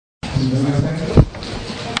My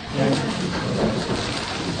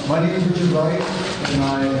name is Richard Wright, and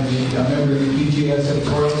I am a member of the BJS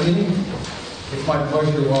editorial team. It's my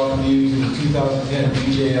pleasure to welcome you to the 2010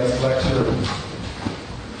 BJS lecture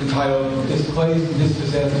entitled Displaced and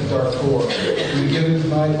Dispossessed Darfur. It will be given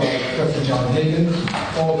tonight by Professor John Hagan,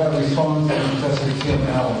 followed by a response by Professor Tim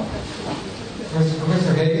Allen.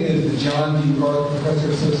 Professor Hagan is the John D. Garth Professor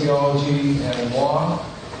of Sociology and Law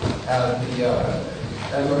at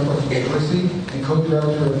Northwestern University and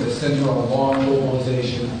co-director of the Center on Law and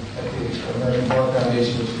Globalization at the American Bar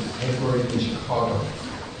Foundation, which is headquartered in Chicago.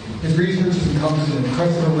 His research has encompassed an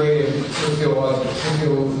impressive array of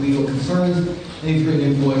socio-legal concerns, and he's written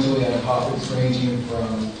influentially on topics ranging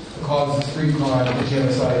from the causes of street crime to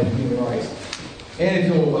genocide and human rights. And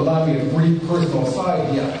if you'll allow me a brief personal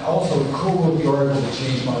aside, he also co-wrote the article that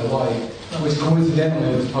changed my life, which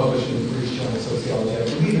coincidentally was published in the British Journal of Sociology, I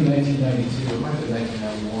believe in 1992, it might have been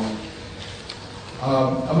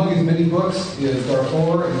 1991. Among his many books is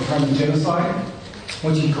Darfur and Crime and Genocide,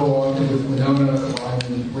 which he co-authored with Winona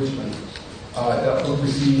Ryman Richmond. That book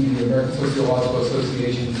received the American Sociological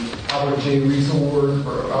Association's Albert J. Rees Award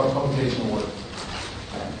for Publication Award.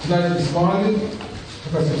 Tonight's respondent,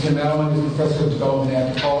 Professor Tim Allen, is Professor of Development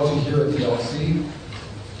Anthropology here at the LC.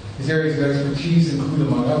 His areas of expertise include,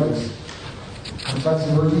 among others, complex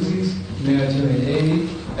emergencies, humanitarian aid,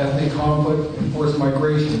 ethnic conflict, and forced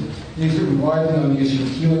migration. He's written widely on the issue of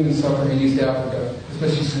healing and suffering in East Africa,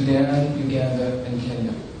 especially Sudan, Uganda, and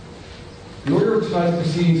Kenya. The order of tonight's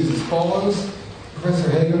proceedings is as follows. Professor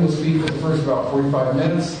Hagan will speak for the first about 45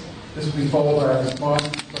 minutes. This will be followed by a response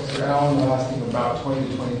from Professor Allen lasting about 20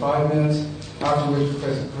 to 25 minutes, after which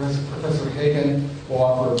Professor Hagan will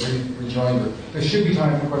offer a brief rejoinder. There should be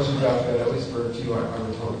time for questions after that, at least for a few, I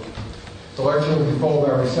would hope. The lecture will be followed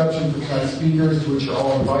by a reception for tonight's speakers, to which you're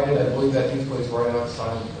all invited. I believe that takes place right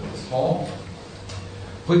outside of this hall.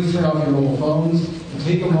 Please turn off your mobile phones and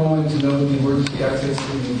take a moment to note the emergency exits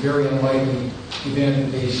in the very unlikely event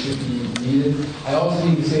that they should be needed. I also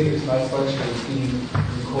need to say that tonight's lecture is being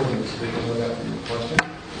recorded, so we can know that for your question.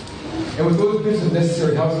 And with those bits of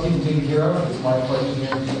necessary housekeeping taken care of, it's my pleasure to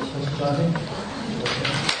introduce Professor John Hagan.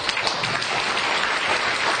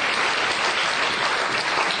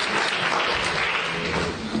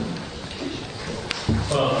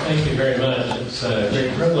 Well, thank you very much. It's a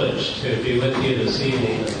great privilege to be with you this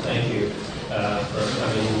evening, and thank you for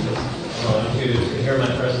coming to hear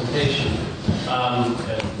my presentation. I'm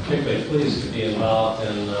particularly pleased to be involved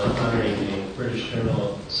in honoring the British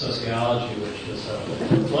Journal of Sociology, which is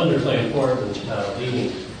a wonderfully important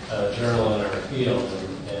leading journal in our field,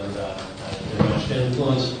 and I've been much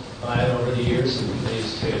influenced by it over the years, and I'm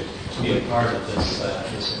pleased to be a part of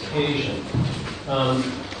this occasion.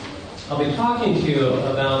 I'll be talking to you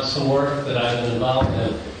about some work that I've been involved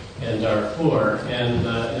in Darfur, and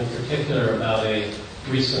in particular about a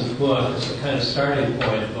recent book. It's a kind of starting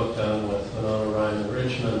point, a book done with Winona Ryman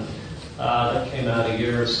Richmond that came out a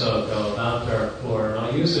year or so ago about Darfur, and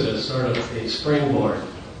I'll use it as sort of the springboard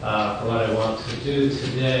for what I want to do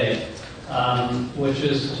today, which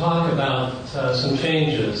is to talk about some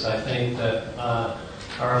changes I think that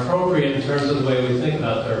are appropriate in terms of the way we think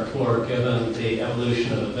about Darfur, given the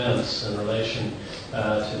evolution of events in relation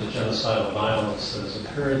to the genocidal violence that has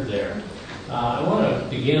occurred there. I want to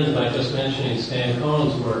begin by just mentioning Stan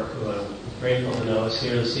Cohen's work, who I'm grateful to know is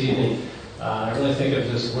here this evening. I really think of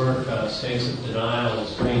his work, States of Denial,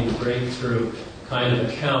 as being a breakthrough kind of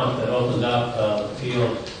account that opened up the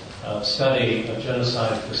field of study of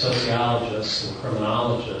genocide for sociologists and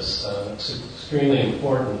criminologists. It's an extremely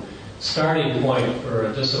important starting point for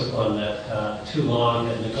a discipline that too long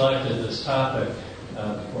had neglected this topic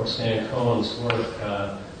before Stan Cohen's work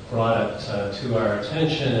brought it to our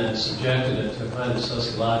attention and subjected it to a kind of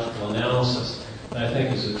sociological analysis that I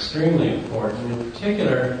think is extremely important. In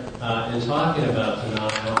particular, in talking about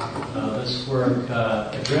denial, this work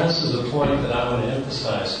addresses a point that I want to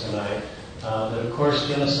emphasize tonight, that of course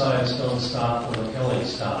genocides don't stop when the killing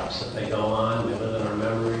stops, that they go on, they live in our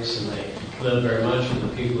memories, and they live very much with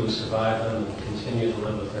the people who survive them and continue to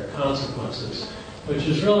live with their consequences, which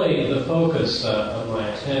is really the focus of my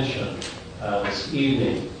attention this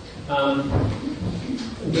evening.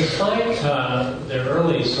 Despite their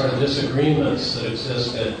early sort of disagreements that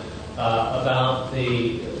existed about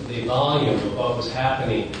the volume of what was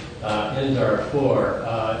happening in Darfur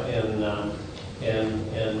in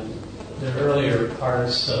the earlier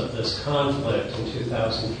parts of this conflict in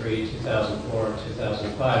 2003, 2004, and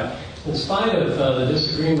 2005, in spite of the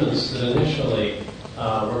disagreements that initially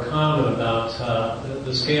were common about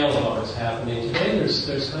the scale of what was happening, today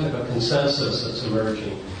there's kind of a consensus that's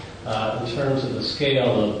emerging in terms of the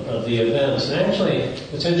scale of the events. And actually,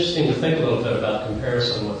 it's interesting to think a little bit about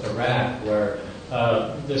comparison with Iraq, where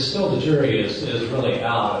there's still the jury is really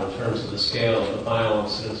out in terms of the scale of the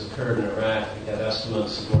violence that has occurred in Iraq. We have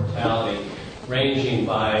estimates of mortality ranging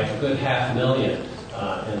by a good 500,000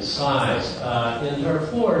 in size. In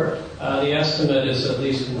Darfur, the estimate is at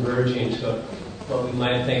least converging to what we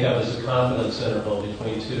might think of as a confidence interval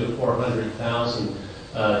between 200,000 to 400,000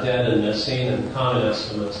 dead and missing, and common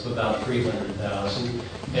estimates of about 300,000,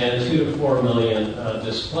 and 2 to 4 million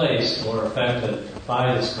displaced or affected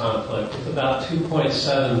by this conflict, with about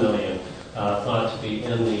 2.7 million thought to be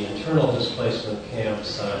in the internal displacement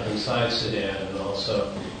camps inside Sudan, and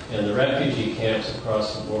also in the refugee camps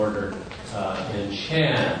across the border in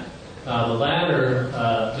Chad. The latter,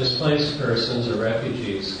 displaced persons or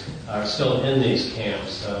refugees, are still in these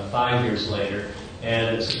camps 5 years later,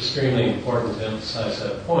 and it's extremely important to emphasize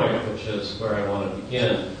that point, which is where I want to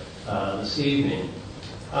begin this evening.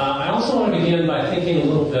 I also want to begin by thinking a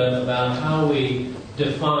little bit about how we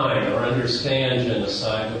define or understand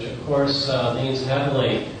genocide, which of course leans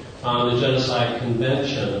heavily on the Genocide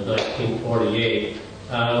Convention of 1948,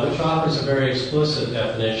 which offers a very explicit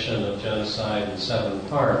definition of genocide in 7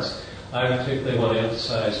 parts. I particularly want to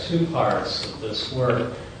emphasize 2 parts of this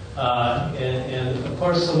work. And of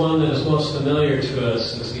course, the one that is most familiar to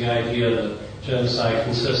us is the idea that genocide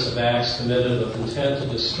consists of acts committed with intent to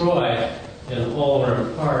destroy, in whole or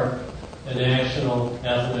in part, a national,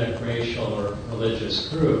 ethnic, racial, or religious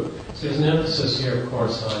group. So there's an emphasis here, of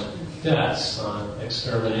course, on deaths, on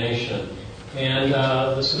extermination. And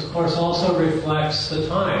this, of course, also reflects the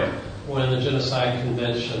time when the Genocide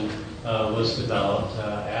Convention was developed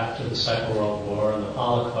after the Second World War and the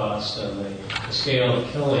Holocaust and the scale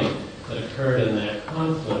of killing that occurred in that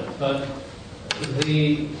conflict. But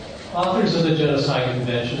the authors of the Genocide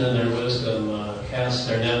Convention, in their wisdom, cast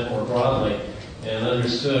their net more broadly and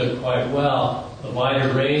understood quite well the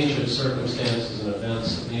wider range of circumstances and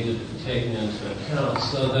events that needed to be taken into account,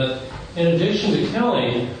 so that in addition to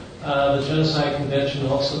killing, the Genocide Convention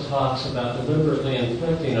also talks about deliberately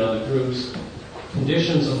inflicting on the group's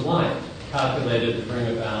conditions of life calculated to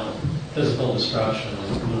bring about physical destruction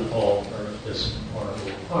in whole or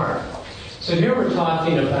in part. So here we're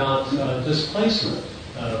talking about displacement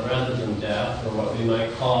rather than death, or what we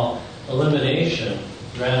might call elimination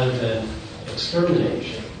rather than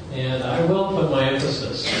extermination. And I will put my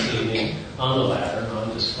emphasis this evening on the latter, on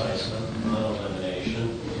displacement, on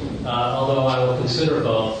elimination, although I will consider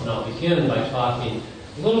both, and I'll begin by talking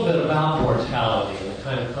a little bit about mortality and the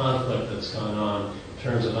kind of conflict that's gone on in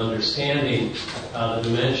terms of understanding the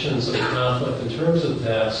dimensions of the conflict in terms of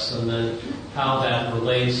deaths, and then how that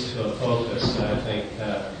relates to a focus that I think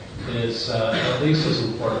is at least as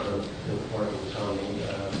important on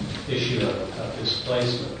the issue of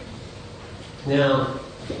displacement. Now,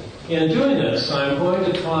 in doing this, I'm going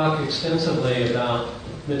to talk extensively about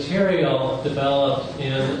material developed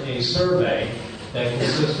in a survey that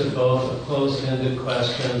consisted both of closed-ended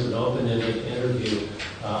questions and open-ended interview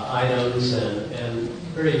items and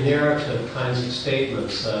very narrative kinds of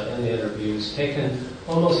statements in the interviews, taken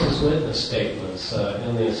almost as witness statements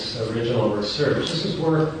in this original research. This is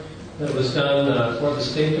work that was done for the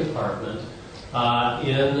State Department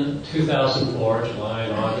in 2004, July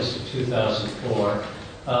and August of 2004,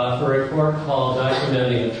 for a report called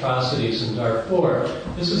Documenting Atrocities in Darfur.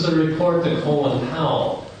 This is a report that Colin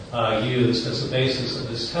Powell used as the basis of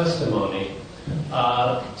his testimony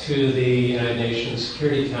to the United Nations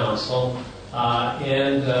Security Council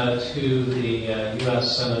and to the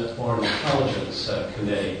U.S. Senate Foreign Intelligence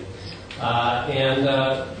Committee.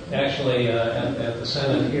 Actually, at the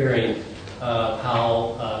Senate hearing,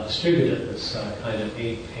 Powell distributed this kind of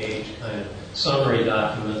 8-page kind of summary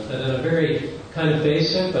document that in a very kind of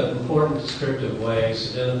basic but important descriptive way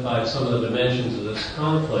identified some of the dimensions of this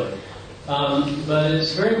conflict. But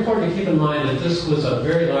it's very important to keep in mind that this was a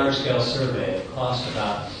very large-scale survey. It cost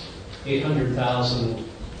about $800,000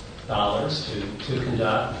 to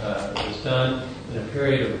conduct. It was done in a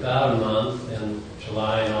period of about a month in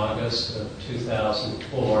July and August of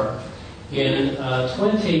 2004 in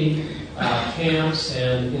 20 camps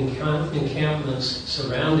and encampments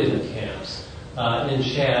surrounding the camps in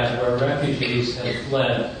Chad, where refugees had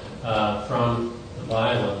fled from the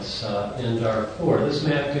violence in Darfur. This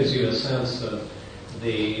map gives you a sense of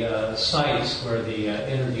the sites where the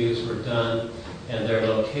interviews were done and their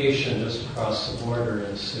location just across the border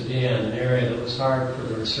in Sudan, an area that was hard for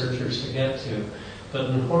the researchers to get to, but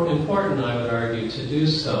important, I would argue, to do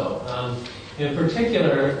so. In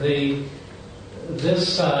particular, the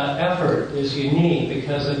this effort is unique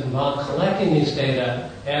because it involved collecting these data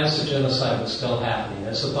as the genocide was still happening,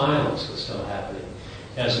 as the violence was still happening,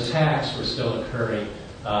 as attacks were still occurring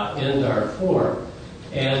in Darfur.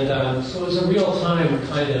 And so it was a real-time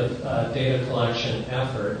kind of data collection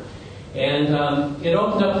effort. And it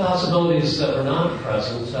opened up possibilities that were not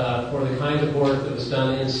present for the kind of work that was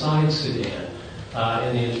done inside Sudan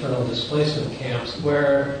in the internal displacement camps,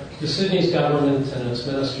 where the Sudanese government and its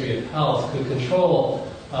Ministry of Health could control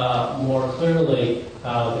more clearly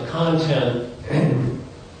the content,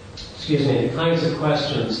 the kinds of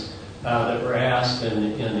questions that were asked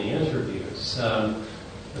in the interviews.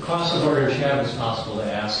 Across the border in Chad, it was possible to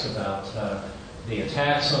ask about the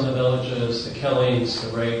attacks on the villages, the killings,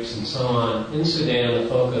 the rapes, and so on. In Sudan, the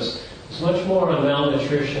focus was much more on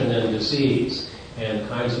malnutrition and disease and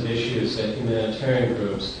kinds of issues that humanitarian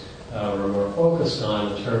groups were more focused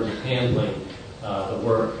on in terms of handling the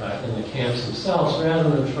work in the camps themselves, rather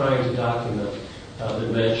than trying to document the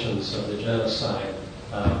dimensions of the genocide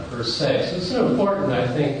per se. So it's an important, I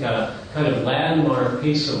think, kind of landmark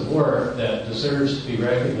piece of work that deserves to be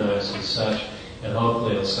recognized as such, and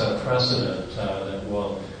hopefully it'll set a precedent that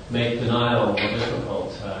will make denial more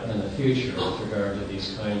difficult in the future with regard to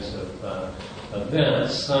these kinds of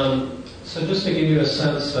events. So just to give you a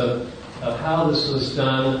sense of how this was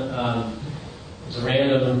done, it was a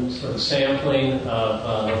random sort of sampling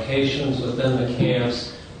of locations within the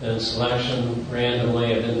camps, and selection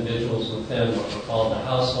randomly of individuals within what were called the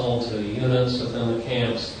households or the units within the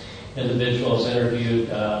camps, individuals interviewed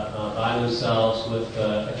by themselves with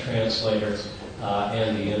a translator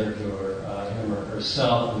and the interviewer, him or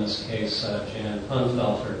herself, in this case, Jan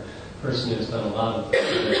Hunfelter, a person who's done a lot of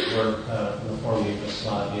great work in the former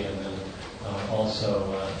Yugoslavia and then also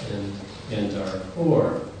in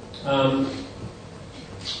Darfur.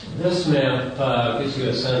 This map gives you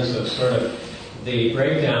a sense of sort of the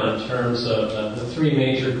breakdown in terms of the three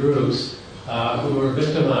major groups who were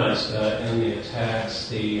victimized in the attacks.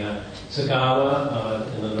 The Zagawa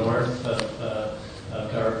in the north of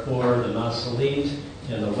Darfur, the Masalit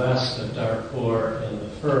in the west of Darfur, and the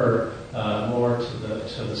Fur more to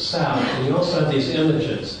the south. And you also have these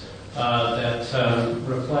images that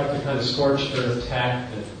reflect the kind of scorched earth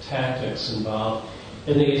tactics involved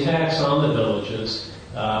in the attacks on the villages.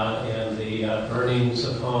 And the burnings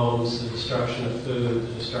of homes, the destruction of food,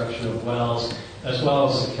 the destruction of wells, as well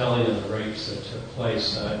as the killing and the rapes that took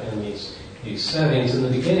place in these settings. In the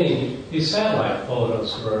beginning, these satellite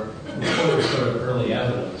photos were sort of early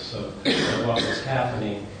evidence of what was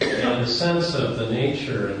happening. And the sense of the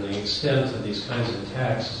nature and the extent of these kinds of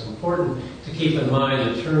attacks is important to keep in mind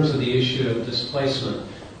in terms of the issue of displacement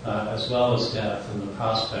as well as death and the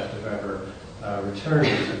prospect of ever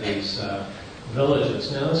returning to these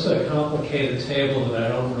villages. Now, this is a complicated table that I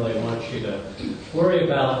don't really want you to worry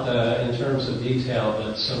about in terms of detail,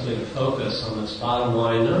 but simply to focus on this bottom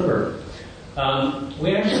line number.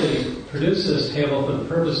 We actually produced this table for the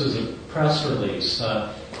purposes of press release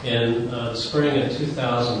in the spring of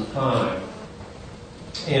 2005.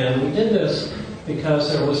 And we did this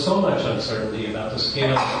because there was so much uncertainty about the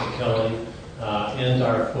scale of the killing in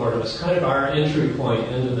Darfur. It was kind of our entry point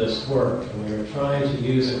into this work, and we were trying to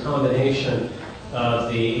use a combination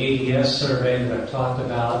of the ADS survey that I've talked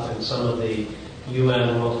about and some of the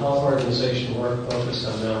UN World Health Organization work focused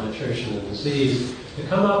on malnutrition and disease to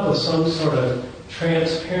come up with some sort of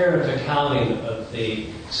transparent accounting of the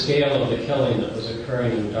scale of the killing that was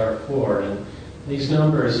occurring in Darfur. And these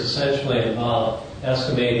numbers essentially involve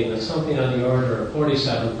estimating that something on the order of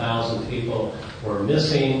 47,000 people were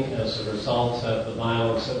missing as a result of the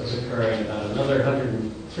violence that was occurring, about another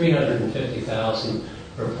 350,000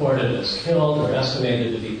 reported as killed or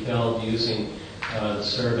estimated to be killed using the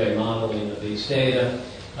survey modeling of these data,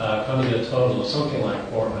 coming to a total of something like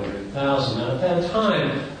 400,000. Now, at that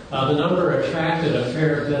time, the number attracted a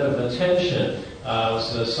fair bit of attention. It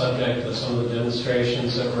was the subject of some of the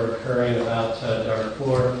demonstrations that were occurring about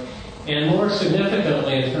Darfur. And more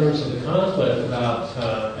significantly, in terms of the conflict, about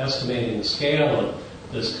estimating the scale of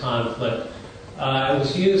this conflict, it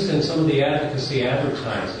was used in some of the advocacy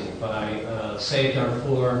advertising by Save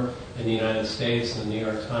Darfur in the United States and the New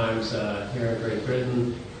York Times here in Great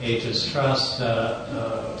Britain. Aegis Trust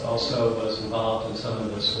also was involved in some of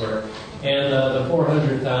this work. And the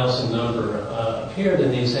 400,000 number appeared in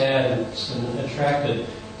these ads and attracted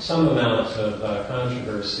some amount of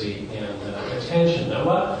controversy and attention. Now,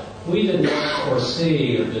 what we did not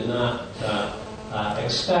foresee or did not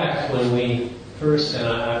expect when we first, and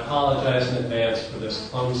I apologize in advance for this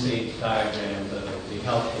clumsy diagram, but it would be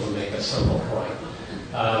helpful to make a simple point.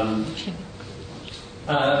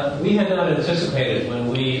 We had not anticipated when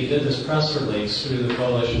we did this press release through the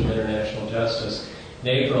Coalition of International Justice in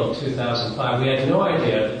April of 2005, we had no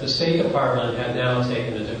idea that the State Department had now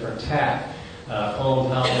taken a different tack.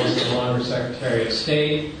 Colin Powell was no longer Secretary of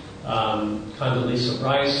State. Condoleezza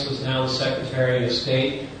Rice was now the Secretary of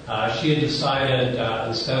State. She had decided,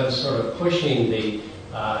 instead of sort of pushing the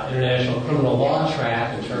international criminal law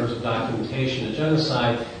track in terms of documentation of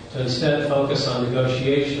genocide, to instead focus on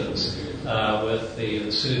negotiations with the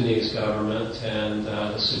Sudanese government. And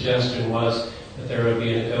the suggestion was that there would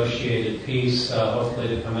be a negotiated peace, hopefully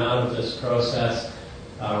to come out of this process.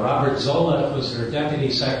 Robert Zoellick was her deputy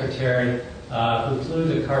secretary, who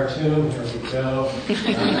flew to Khartoum. Here we go.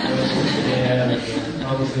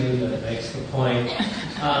 Clumsy, but it makes the point.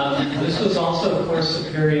 This was also, of course,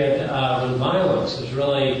 a period when violence was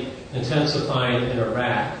really intensifying in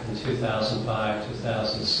Iraq in 2005,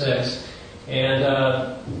 2006. And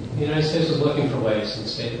the United States was looking for ways in the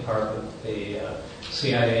State Department, the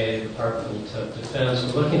CIA, the Department of Defense,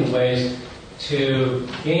 were looking for ways to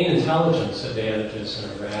gain intelligence advantages in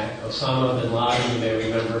Iraq. Osama bin Laden, you may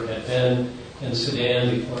remember, had been in Sudan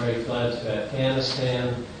before he fled to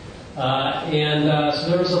Afghanistan. So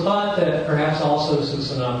there was a thought that perhaps also this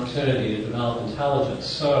was an opportunity to develop intelligence.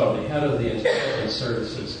 So the head of the intelligence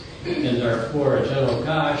services in Darfur, General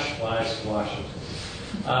Gosh, flies to Washington,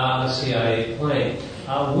 the CIA plane.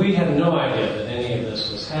 We had no idea that any of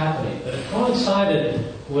this was happening, but it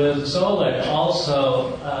coincided with Zoellick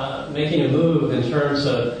also making a move in terms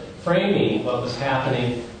of framing what was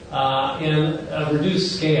happening in a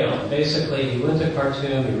reduced scale. Basically, he went to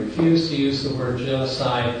Khartoum, he refused to use the word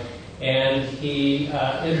genocide, and he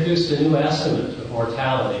introduced a new estimate of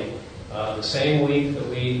mortality the same week that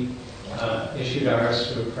we issued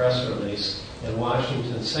ours through a press release in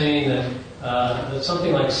Washington, saying that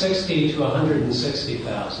something like 60 to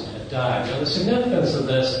 160,000 had died. Now, the significance of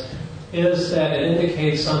this is that it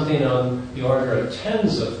indicates something on the order of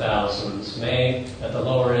tens of thousands may, at the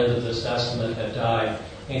lower end of this estimate, have died,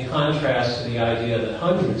 in contrast to the idea that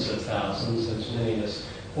hundreds of thousands, as many as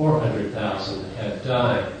 400,000, had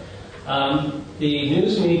died. The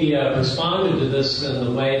news media responded to this in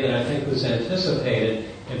the way that I think was anticipated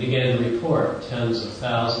and began to report tens of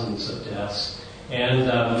thousands of deaths. And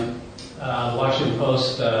the Washington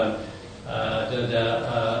Post did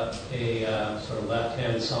a sort of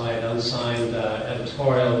left-hand side, unsigned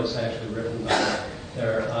editorial. It was actually written by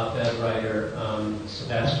their op-ed writer,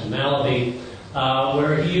 Sebastian Mallaby,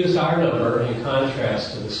 where he used our number in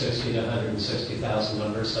contrast to the 60 to 160,000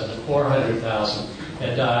 number, said that 400,000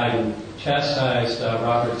 had died, and chastised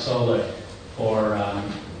Robert Zoellick for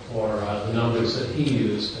the numbers that he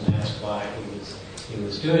used, and asked why he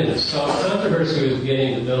was doing this. So controversy was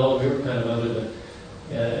beginning to build. We were kind of under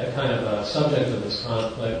the subject of this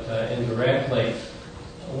conflict indirectly.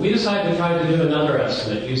 We decided to try to do another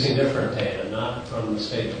estimate using different data, not from the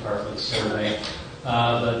State Department's survey,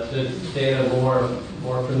 but the data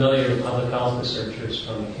more familiar to public health researchers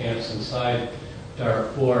from the camps inside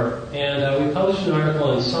Darfur. And we published an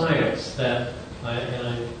article in Science that, and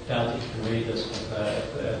I doubt that you can read this,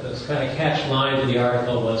 but this kind of catch line to the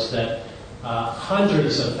article was that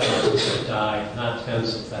hundreds of thousands have died, not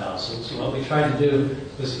tens of thousands. What we tried to do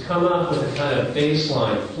was come up with a kind of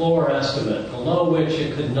baseline floor estimate, below which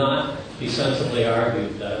it could not be sensibly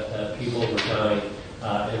argued that people were dying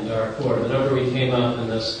in Darfur. The number we came up in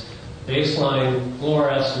this baseline floor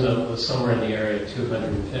estimate was somewhere in the area of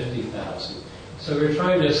 250,000. So we were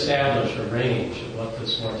trying to establish a range of what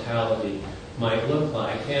this mortality might look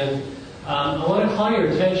like. And I want to call your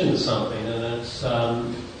attention to something, and that's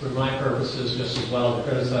for my purposes just as well to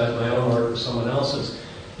criticize my own work or someone else's.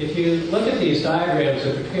 If you look at these diagrams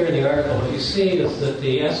that appear in the article, what you see is that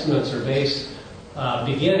the estimates are based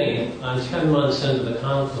beginning on 10 months into the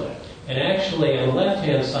conflict. And actually, on the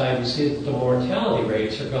left-hand side, you see that the mortality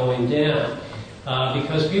rates are going down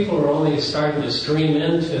because people are only starting to stream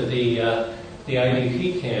into the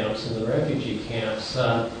IDP camps and the refugee camps.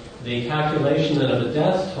 The calculation then of the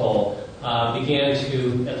death toll began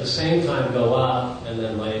to, at the same time, go up, and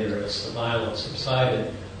then later, as the violence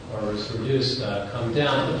subsided or was reduced, come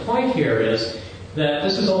down. The point here is that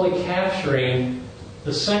this is only capturing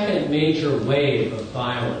the second major wave of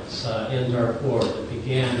violence in Darfur that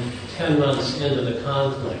began 10 months into the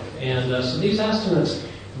conflict. And so these estimates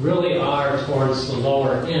really are towards the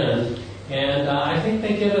lower end, and I think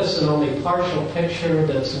they give us an only partial picture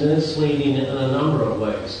that's misleading in a number of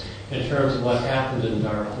ways in terms of what happened in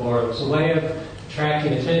Darfur. It was a way of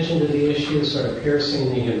attracting attention to the issue, sort of piercing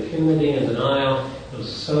the impunity and denial that was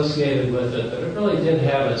associated with it, but it really did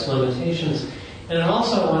have its limitations. And I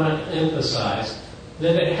also want to emphasize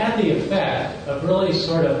that it had the effect of really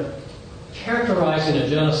sort of characterizing a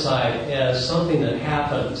genocide as something that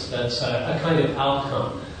happens, that's a kind of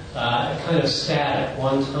outcome, a kind of static,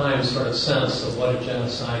 one-time sort of sense of what a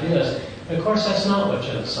genocide is. And of course, that's not what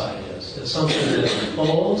genocide is. It's something that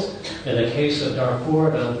unfolds. In the case of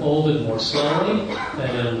Darfur, it unfolded more slowly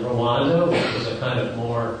than in Rwanda, which was a kind of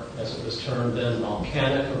more, as it was termed then,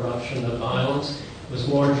 volcanic eruption of violence. It was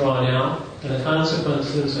more drawn out. And the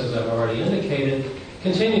consequences, as I've already indicated,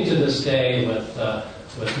 continue to this day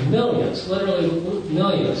with millions, literally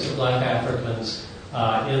millions of Black Africans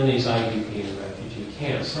in these IDP and refugee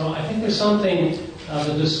camps. So I think there's something of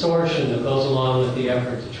a distortion that goes along with the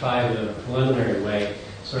effort to try to, in a preliminary way,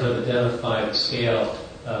 sort of identify the scale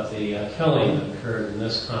of the killing that occurred in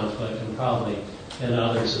this conflict and probably in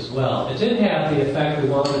others as well. It didn't have the effect we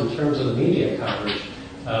wanted in terms of the media coverage.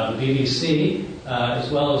 The BBC, as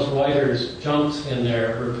well as Reuters, jumped in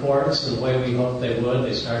their reports in the way we hoped they would.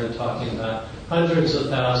 They started talking about hundreds of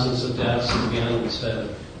thousands of deaths again instead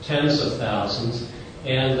of tens of thousands.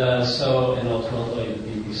 And ultimately the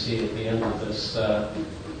BBC at the end of this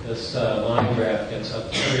line graph gets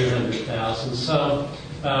up to 300,000. So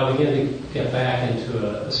we begin to get back into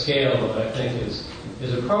a scale that I think is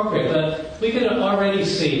appropriate. But we can already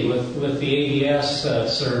see with the ADS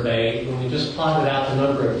survey, when we just plotted out the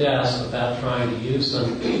number of deaths without trying to use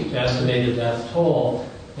them to estimate the death toll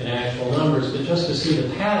in actual numbers, but just to see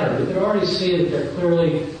the pattern, we could already see that there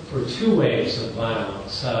clearly were two waves of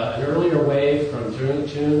violence. An earlier wave from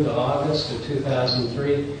June to August of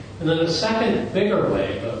 2003, and then a second bigger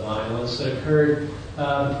wave of violence that occurred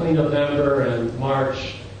between November and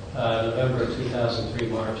March, November of 2003,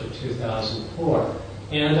 March of 2004.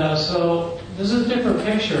 And so this is a different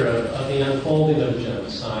picture of the unfolding of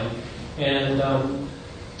genocide. And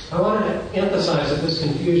I want to emphasize that this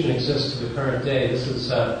confusion exists to the current day.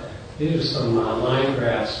 These are some line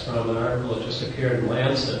graphs from an article that just appeared in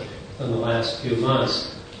Lancet in the last few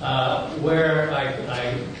months, where I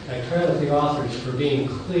credit the authors for being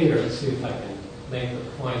clear. Let's see if I can make the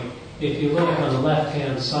point. If you look on the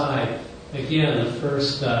left-hand side, again, the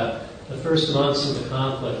first months of the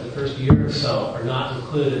conflict, the first year or so, are not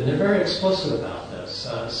included. And they're very explicit about this.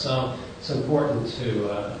 So it's important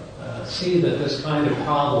to see that this kind of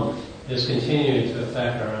problem is continuing to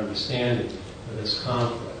affect our understanding of this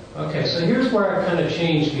conflict. Okay, so here's where I kind of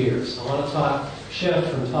change gears. I want to shift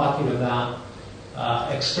from talking about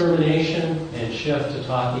extermination and shift to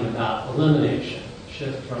talking about elimination.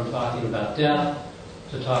 Shift from talking about death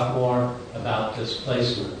to talk more about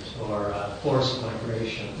displacement or forced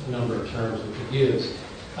migration, a number of terms we could use.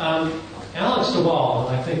 Alex de Waal,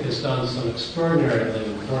 I think, has done some extraordinarily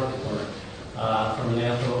important work from an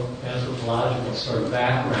anthropological sort of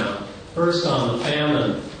background. First on the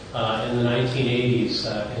famine in the 1980s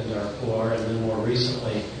in Darfur, and then more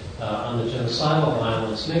recently on the genocidal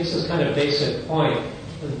violence, makes this kind of basic point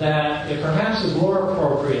that it perhaps is more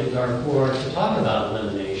appropriate in Darfur to talk about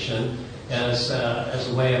elimination as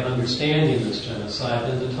a way of understanding this genocide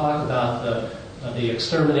than to talk about the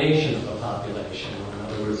extermination of a population, or in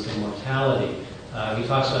other words, the mortality. He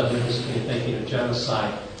talks about the difference between thinking of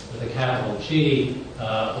genocide with a capital G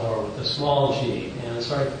or with a small g, and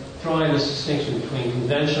sort of drawing this distinction between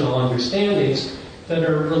conventional understandings that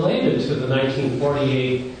are related to the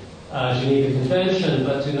 1948 Geneva Convention,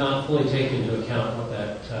 but do not fully take into account what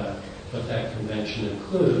that convention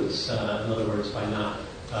includes. In other words, by not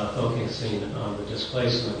focusing on the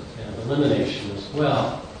displacement and elimination as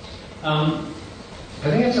well. I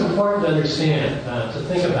think it's important to understand, to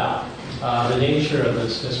think about the nature of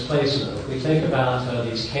this displacement. If we think about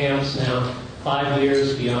these camps now, 5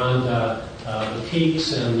 years beyond the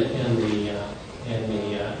peaks and the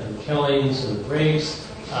killings and the rapes,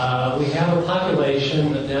 we have a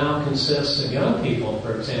population that now consists of young people,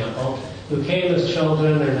 for example, who came as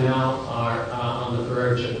children and now are on the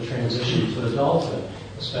verge of a transition to adulthood,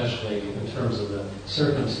 especially in terms of the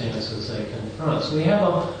circumstances they confront. So we have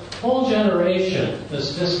a whole generation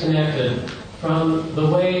that's disconnected from the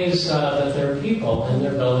ways that their people in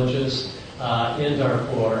their villages in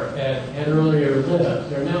Darfur had earlier lived.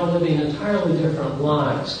 They're now living entirely different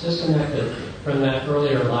lives, disconnected from that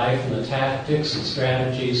earlier life and the tactics and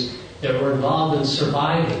strategies that were involved in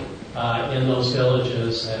surviving in those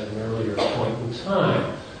villages at an earlier point in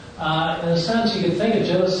time. In a sense, you could think of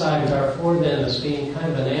genocide in Darfur then as being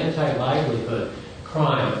kind of an anti-livelihood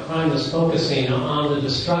crime, a crime that's focusing on the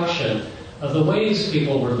destruction of the ways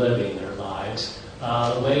people were living their lives,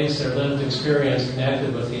 the ways their lived experience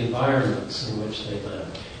connected with the environments in which they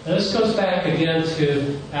lived. And this goes back again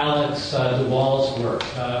to Alex de Waal's work,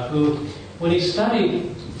 who, when he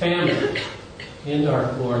studied famine in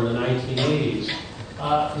Darfur in the 1980s,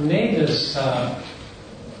 made this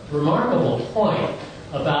remarkable point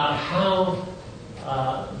about how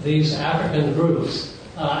these African groups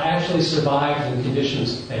actually survived in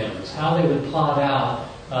conditions of famines, how they would plot out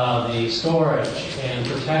the storage and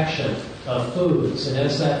protection of foods, and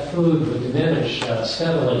as that food would diminish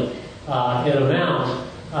steadily in amount,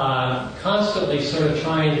 constantly sort of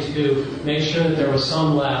trying to make sure that there was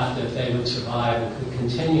some left if they would survive and could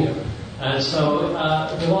continue. And so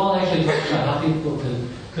the wall actually talks about how people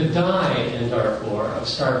could die in Darfur of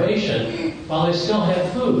starvation while they still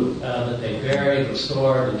had food that they buried or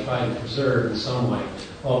stored and tried to preserve in some way,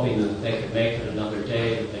 hoping that they could make it another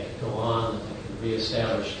day, that they could go on, that they could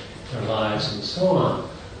reestablish their lives and so on.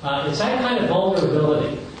 It's that kind of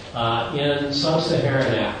vulnerability in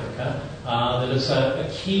sub-Saharan Africa that is a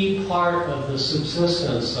key part of the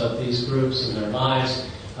subsistence of these groups and their lives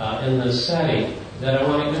in this setting that I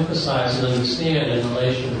want to emphasize and understand in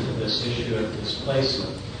relation to this issue of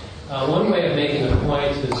displacement. One way of making the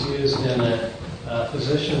point is used in a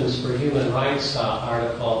Physicians for Human Rights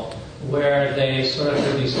article where they sort of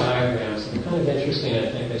do these diagrams. They're kind of interesting,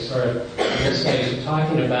 I think. They sort of, in this case, are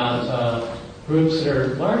talking about groups that are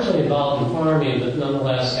largely involved in farming but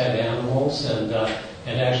nonetheless have animals, and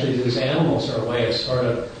actually these animals are a way of sort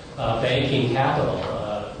of banking capital,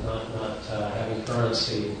 not having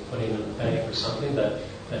currency, putting them in the bank or something, but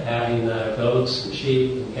having goats and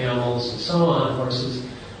sheep and camels and so on, horses.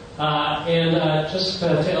 Just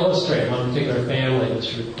to illustrate one particular family,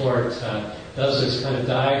 this report does this kind of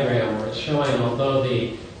diagram where it's showing, although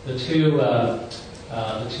the two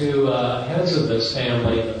heads of this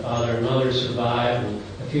family, the father and mother, survive, and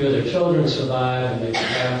a few of their children survive, and maybe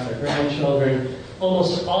half their grandchildren,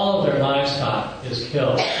 almost all of their livestock is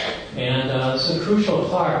killed. And it's a crucial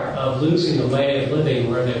part of losing the way of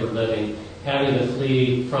living where they were living, having to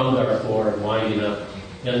flee from Darfur and winding up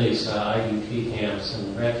in these IDP camps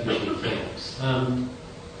and refugee camps.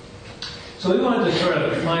 So we wanted to sort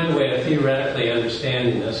of find a way of theoretically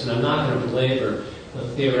understanding this, and I'm not going to belabor the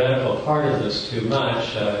theoretical part of this too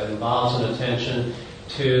much. It involves an attention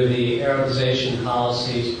to the Arabization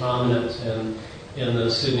policies prominent in the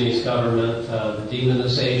Sudanese government, the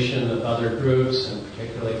demonization of other groups, and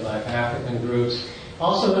particularly Black African groups.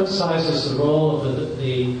 Also emphasizes the role of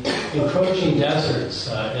the encroaching deserts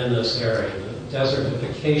in this area, the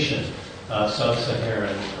desertification of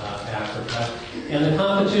sub-Saharan Africa, and the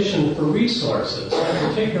competition for resources, that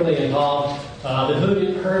particularly involved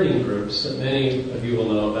the herding groups that many of you will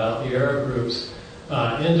know about, the Arab groups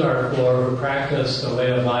in Darfur who practiced a way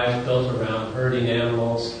of life built around herding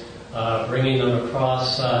animals, bringing them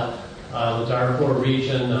across the Darfur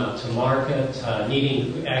region to market,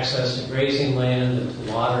 needing access to grazing land and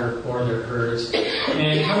to water for their herds,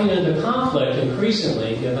 and coming into conflict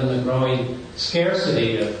increasingly given the growing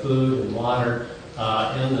scarcity of food and water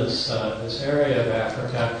in this area of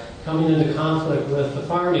Africa, coming into conflict with the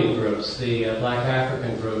farming groups, the Black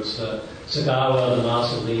African groups, the Sagawa, the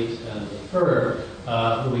Masalit, and the Fur,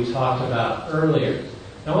 who we talked about earlier.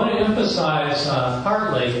 I want to emphasize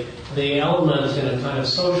partly the element in a kind of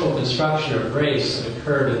social construction of race that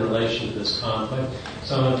occurred in relation to this conflict.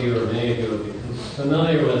 Some of you, or many of you, would be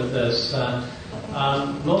familiar with this.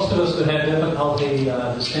 Most of us would have difficulty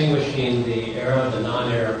distinguishing the Arab and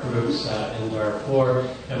non-Arab groups in Darfur,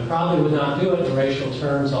 and probably would not do it in racial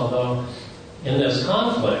terms, although in this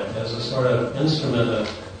conflict, as a sort of instrument of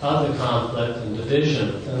the conflict and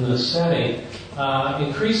division within this setting,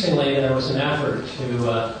 increasingly there was an effort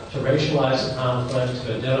to racialize the conflict,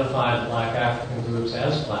 to identify the Black African groups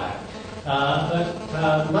as Black.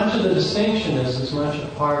 But much of the distinction is as much a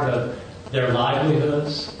part of their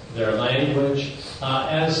livelihoods, their language,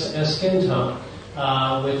 as skin tone,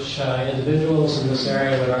 which individuals in this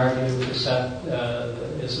area would argue is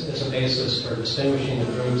a basis for distinguishing the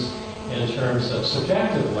groups in terms of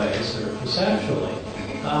subjective ways or conceptually.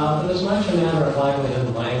 But as much a matter of livelihood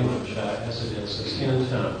and language as it is of skin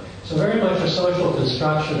tone. So very much a social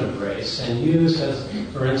construction of race and used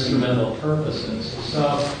for instrumental purposes. So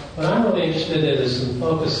what I'm really interested in is in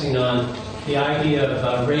focusing on the idea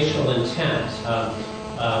of racial intent,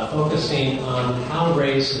 focusing on how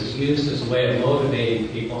race is used as a way of motivating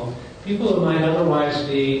people who might otherwise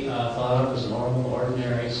be thought of as normal,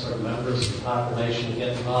 ordinary sort of members of the population, get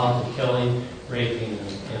involved in killing, raping,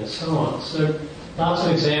 and so on. So lots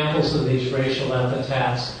of examples of these racial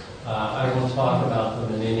epithets. I won't talk about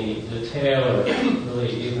them in any detail or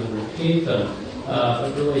really even repeat them,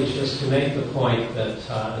 but really just to make the point that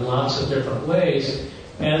in lots of different ways,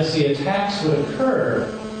 as the attacks would occur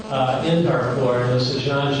in Darfur, as the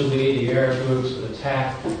Janjaweed, the Arab groups would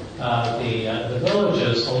attack the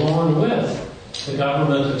villages, along with the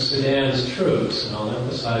government of Sudan's troops, and I'll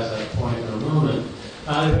emphasize that point in a moment,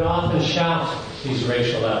 they would often shout these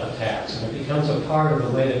racial epithets, and it becomes a part of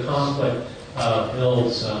the way the conflict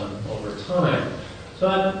builds over time.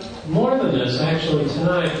 But more than this, actually,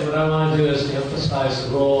 tonight, what I want to do is to emphasize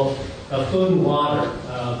the role of food and water,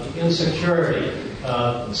 insecurity,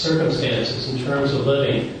 circumstances in terms of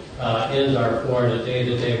living in Darfur in a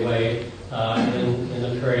day-to-day way in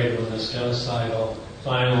the period when this genocidal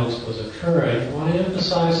violence was occurring. I want to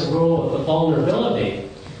emphasize the role of the vulnerability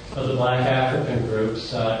of the Black African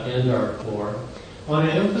groups in Darfur. I want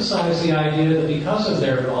to emphasize the idea that because of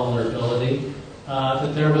their vulnerability,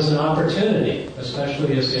 that there was an opportunity,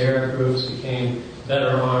 especially as the Arab groups became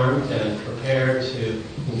better armed and prepared to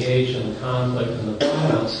engage in the conflict and the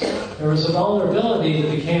violence. There was a vulnerability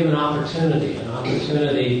that became an opportunity. An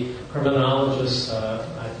opportunity, criminologists,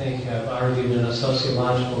 I think, have argued in a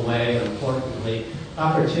sociological way, and importantly,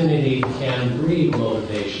 opportunity can breed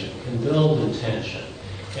motivation, can build intention.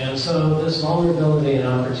 And so this vulnerability and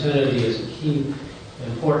opportunity is a key,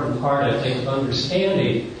 important part, I think, of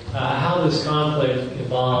understanding how this conflict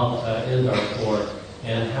evolved in Darfur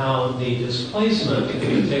and how the displacement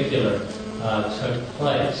in particular took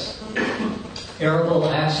place. Arable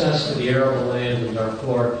access to the arable land in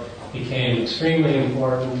Darfur became extremely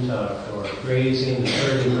important for grazing and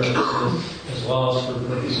herding purposes, as well as for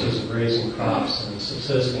purposes of raising crops and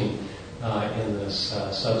subsisting in this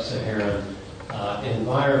sub-Saharan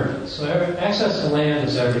environment. So access to land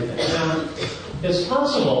is everything. Now, it's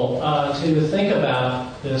possible to think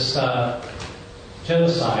about this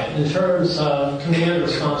genocide in terms of command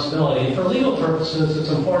responsibility. And for legal purposes, it's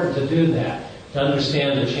important to do that, to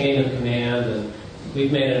understand the chain of command. And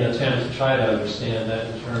we've made an attempt to try to understand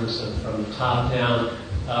that in terms of from the top down,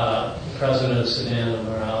 the President of Sudan,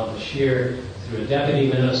 Omar al-Bashir, through a deputy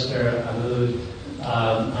minister,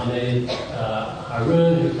 Ahmed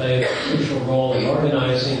Haroun, who played a crucial role in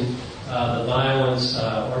organizing the violence,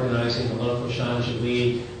 organizing the local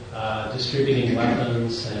Janjaweed, distributing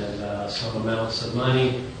weapons and some amounts of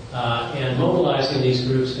money, and mobilizing these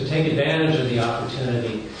groups to take advantage of the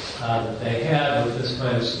opportunity that they had with this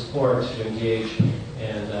kind of support to engage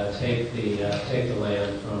and take the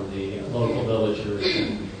land from the local villagers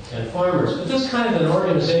and farmers. But this kind of an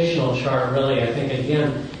organizational chart really, I think,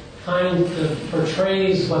 again, kind of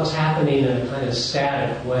portrays what's happening in a kind of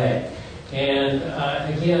static way. And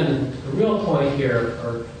again, the real point here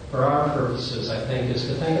for our purposes, I think, is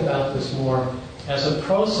to think about this more as a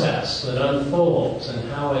process that unfolds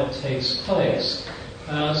and how it takes place.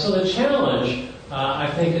 So the challenge,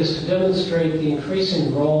 I think, is to demonstrate the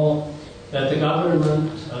increasing role that the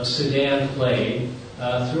government of Sudan played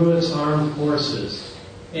through its armed forces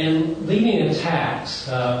in leading attacks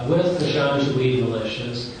with the Janjaweed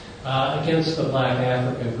militias against the Black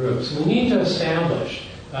African groups. We need to establish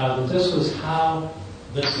that this was how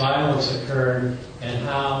this violence occurred and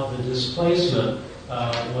how the displacement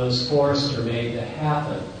was forced or made to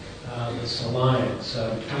happen, this alliance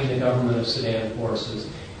between the government of Sudan forces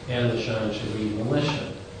and the Janjaweed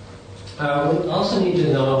militia. We also need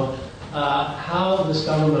to know how this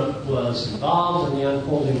government was involved in the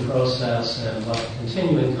unfolding process and what the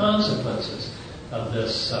continuing consequences of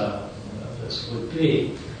this would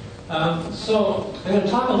be. So I'm going to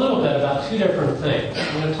talk a little bit about two different things.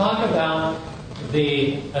 I'm going to talk about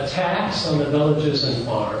the attacks on the villages and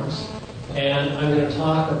farms, and I'm going to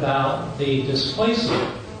talk about the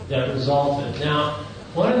displacement that resulted. Now,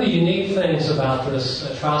 one of the unique things about this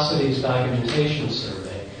atrocities documentation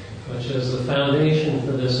survey, which is the foundation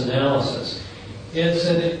for this analysis, is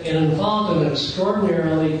that it involved an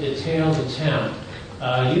extraordinarily detailed attempt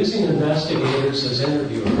using investigators as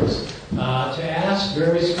interviewers to ask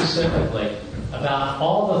very specifically about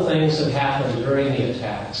all the things that happened during the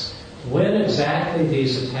attacks, when exactly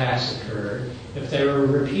these attacks occurred, if they were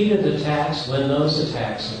repeated attacks, when those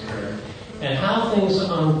attacks occurred, and how things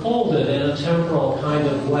unfolded in a temporal kind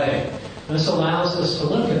of way. This allows us to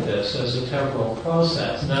look at this as a temporal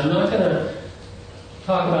process. Now, I'm not going to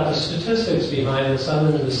talk about the statistics behind this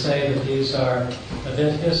other than to say that these are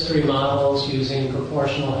event history models using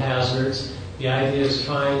proportional hazards. The idea is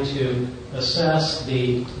trying to assess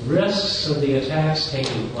the risks of the attacks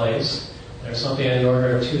taking place. There's something on the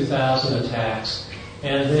order of 2,000 attacks.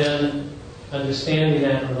 And then understanding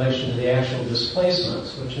that in relation to the actual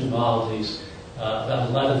displacements, which involve these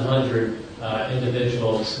about 1,100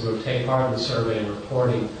 individuals who have taken part in the survey and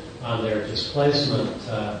reporting on their displacement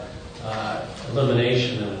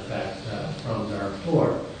elimination, in effect, from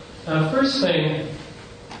Darfur. First thing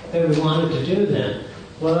that we wanted to do then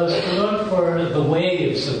was to look for the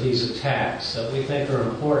waves of these attacks that we think are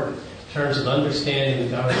important in terms of understanding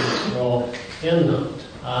the government's role in them.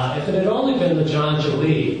 If it had only been the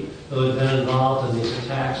Janjaweed who had been involved in these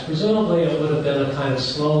attacks, presumably it would have been a kind of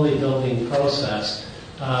slowly building process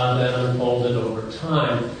that unfolded over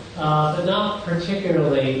time, but not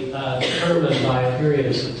particularly determined by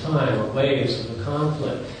periods of time or waves of the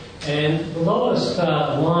conflict. And the lowest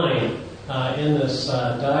line in this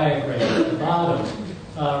diagram at the bottom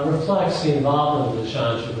reflects the involvement of the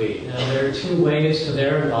Janjaweed. Now, there are two waves to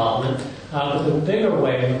their involvement, but the bigger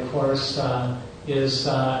wave, of course, is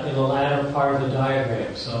in the latter part of the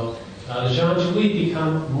diagram. So the Janjaweed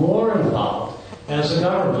become more involved as the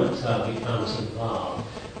government becomes involved.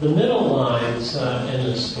 The middle lines in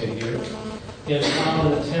this figure involve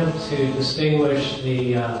an attempt to distinguish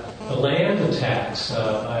the land attacks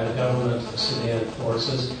by the government of Sudan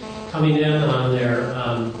forces coming in on their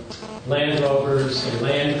Land Rovers and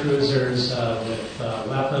Land Cruisers with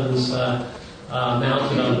weapons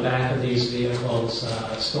mounted on the back of these vehicles,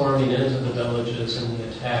 storming into the villages and the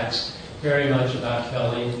attacks, very much about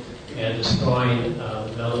killing and destroying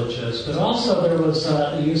the villages. But also there was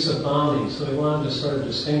the use of bombing, so we wanted to sort of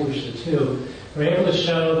distinguish the two. We're able to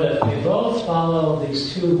show that they both follow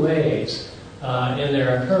these two waves in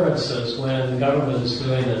their occurrences when the government is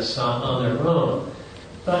doing this on their own.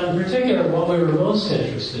 But in particular, what we were most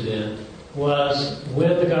interested in was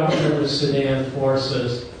when the government of Sudan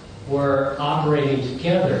forces were operating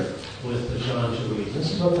together with the Janjaweed.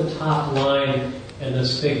 This is what the top line in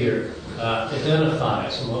this figure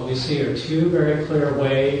identifies. And what we see are two very clear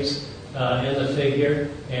waves in the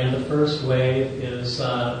figure, and the first wave is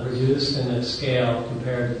reduced in its scale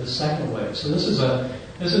compared to the second wave. So this is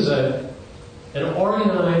an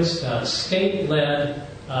organized, state-led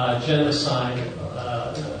genocide,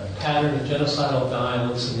 pattern of genocidal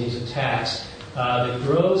violence in these attacks that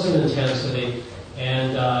grows in intensity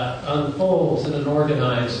and unfolds in an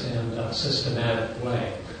organized and systematic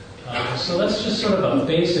way. So that's just sort of a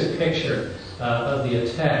basic picture of the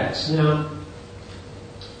attacks. Now,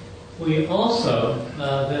 we also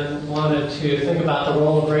then wanted to think about the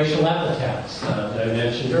role of racial epithets that I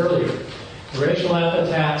mentioned earlier. The racial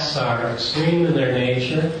epithets are extreme in their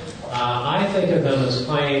nature. I think of them as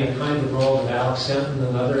playing a kind of role that Alex Sinton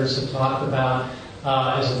and others have talked about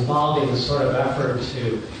as involving the sort of effort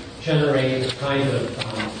to generate a kind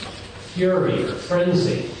of fury or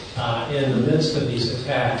frenzy in the midst of these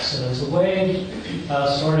attacks. And it's a way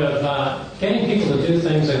sort of getting people to do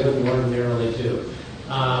things they wouldn't ordinarily do.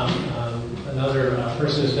 Another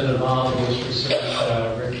person who's been involved in this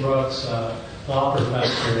research, Rick Brooks, law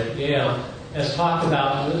professor at Yale, has talked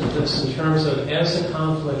about this in terms of as the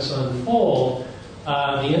conflicts unfold,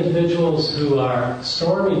 the individuals who are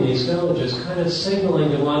storming these villages kind of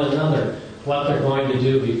signaling to one another what they're going to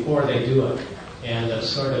do before they do it, and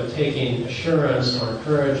sort of taking assurance or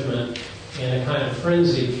encouragement in a kind of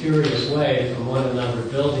frenzied, furious way from one another,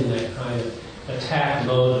 building that kind of attack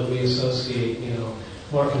mode that we associate,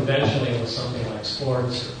 more conventionally with something like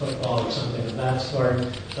sports or football or something of that sort.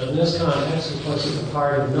 But in this context, of course, it's a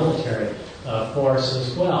part of the military force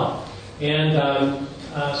as well. And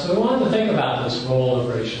so we wanted to think about this role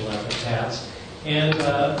of racial epithets and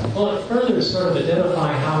further sort of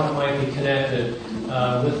identify how it might be connected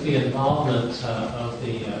with the involvement of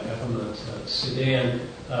the government of Sudan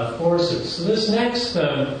forces. So this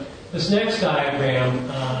next diagram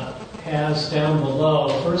has down below,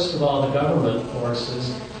 first of all, the government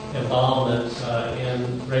forces' involvement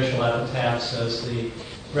in racial epithets as the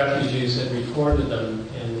refugees had reported them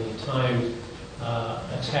in the timed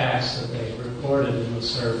attacks that they reported in the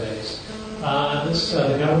surveys.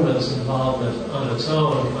 The government's involvement on its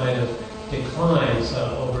own kind of declines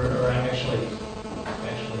actually,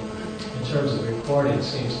 in terms of reporting,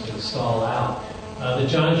 seems to stall out. The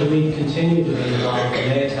Janjaweed continue to be involved,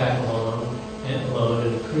 and they attack alone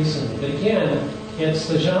and increasingly. But again, it's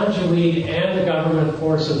the Janjaweed and the government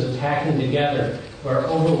forces attacking together where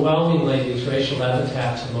overwhelmingly these racial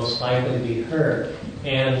epithets are most likely to be heard.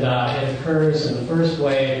 And it occurs in the first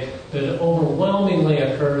wave, but it overwhelmingly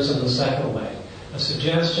occurs in the second wave. A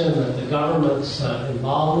suggestion that the government's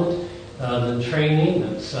involvement, the training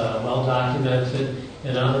that's well documented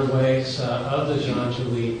in other ways of the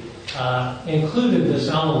Janjaweed, included this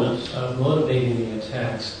element of motivating the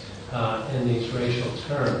attacks in these racial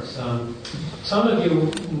terms. Some of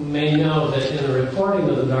you may know that in the reporting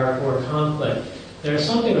of the Darfur conflict, there's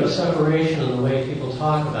something of a separation in the way people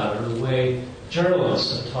talk about it, or the way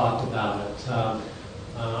journalists have talked about it.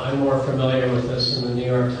 I'm more familiar with this in the New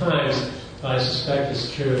York Times, but I suspect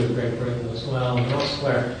it's true in Great Britain as well and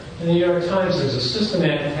elsewhere. In the New York Times, there's a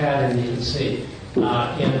systematic pattern you can see.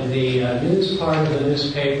 In the news part of the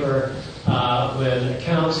newspaper, with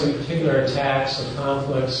accounts of particular attacks or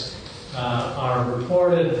conflicts are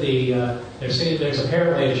reported. There's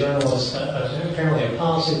apparently a journalist, apparently a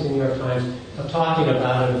policy of the New York Times of talking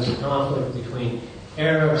about it as a conflict between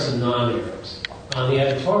Arabs and non-Arabs. On the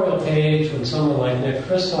editorial page, when someone like Nick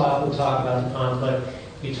Kristof would talk about the conflict,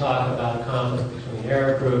 he talk about a conflict between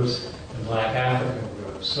Arab groups and Black African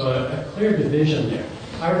groups. So a clear division there.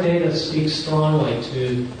 Our data speaks strongly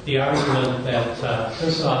to the argument that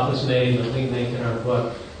Kristof has made, that we make in our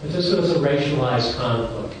book, that this was a racialized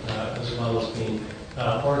conflict as well as being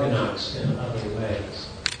organized in other ways.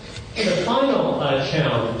 And the final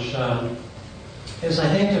challenge is, I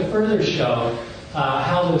think, to further show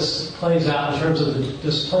how this plays out in terms of the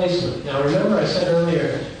displacement. Now, remember I said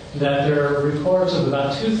earlier that there are reports of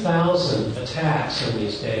about 2,000 attacks in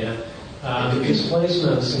these data. The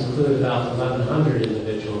displacements include about 1,100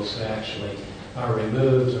 individuals who actually are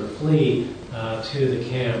removed or flee to the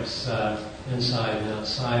camps inside and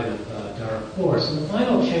outside of Darfur. So the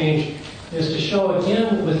final change is to show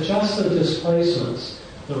again with just the displacements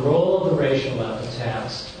the role of the racial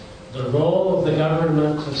epithets, the role of the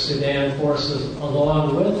government of Sudan forces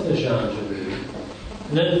along with the Janjaweed.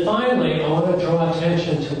 And then finally, I want to draw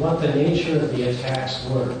attention to what the nature of the attacks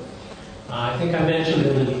were. I think I mentioned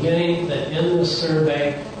in the beginning that in this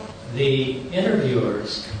survey, the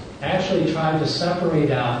interviewers actually tried to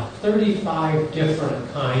separate out 35 different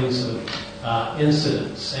kinds of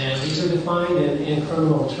incidents. And these are defined in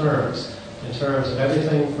criminal terms, in terms of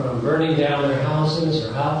everything from burning down their houses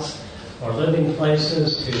or huts or living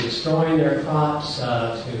places to destroying their crops,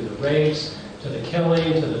 to the rapes, to the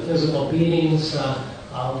killing, to the physical beatings, a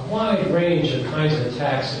wide range of kinds of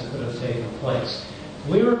attacks that could have taken place.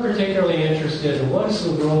 We were particularly interested in what is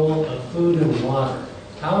the role of food and water.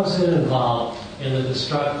 How is it involved in the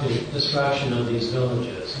destruction of these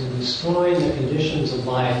villages, in destroying the conditions of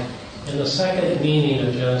life, in the second meaning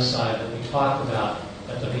of genocide that we talked about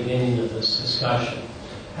at the beginning of this discussion?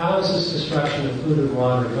 How is this destruction of food and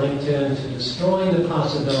water linked in to destroying the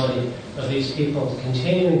possibility of these people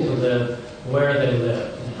continuing to live where they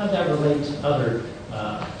live? And how that relate to other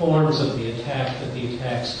forms of the attack that the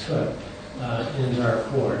attacks took in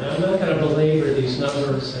Darfur. Now, I'm not going to belabor these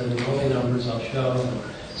numbers, and the only numbers I'll show, I'll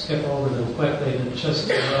skip over them quickly, but just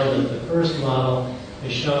to know that the first model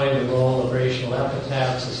is showing the role of racial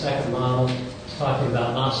epithets. The second model is talking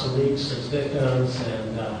about Nasaliks as victims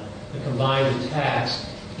and the combined attacks.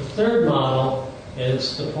 The third model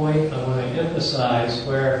is the point I want to emphasize,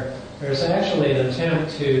 where there's actually an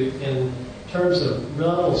attempt to, in terms of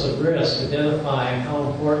levels of risk, identify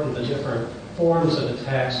how important the different forms of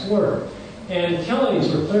attacks were. And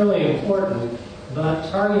killings were clearly important, but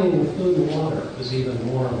targeting food and water was even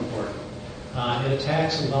more important. And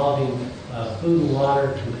attacks involving food and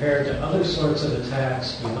water compared to other sorts of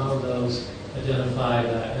attacks beyond those identified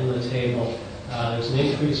in the table, there's an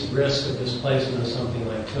increased risk of displacement of something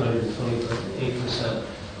like 228%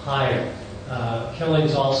 higher.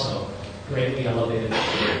 Killings also greatly elevated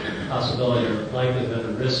the possibility or likelihood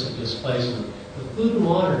of risk of displacement. But food and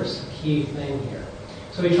water is the key thing here.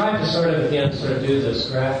 So we tried to sort of do this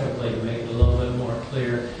graphically to make it a little bit more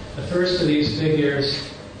clear. The first of these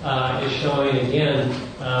figures is showing again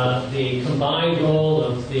the combined role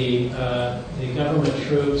of the government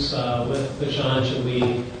troops with the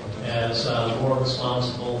Janjaweed as more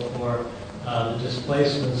responsible for the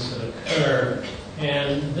displacements that occur.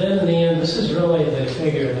 And then in the end, this is really the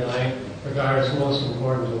figure that I regard as most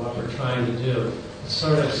important to what we're trying to do. It's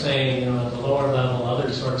sort of saying, at the lower level,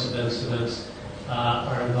 other sorts of incidents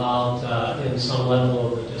are involved in some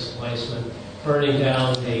level of the displacement, burning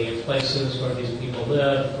down the places where these people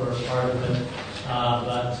live for part of it,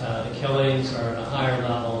 but the killings are at a higher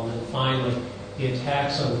level. And then finally, the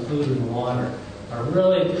attacks on food and water are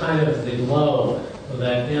really kind of the low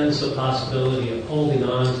that ends the possibility of holding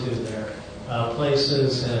on to their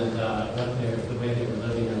places and the way they were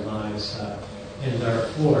living their lives in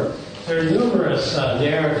Darfur. There are numerous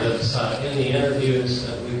narratives in the interviews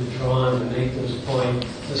that we've drawn to make this point.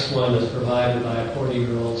 This one is provided by a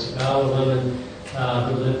 40-year-old Sagala woman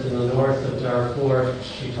who lived in the north of Darfur.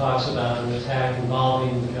 She talks about an attack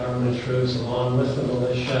involving the government troops along with the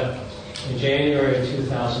militia in January of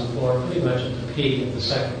 2004, pretty much at the peak of the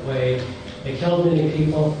second wave. They killed many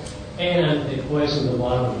people, and they poisoned the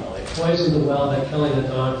water well. They poisoned the well by killing a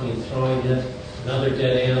donkey and throwing it and other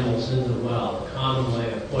dead animals into the well, a common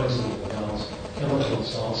way of poisoning the wells.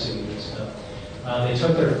 Chemicals also used. They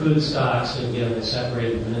took their food stocks, and again, they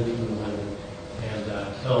separated the men from the women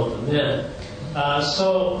and killed the men.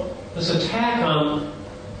 So this attack on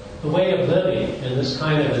the way of living in this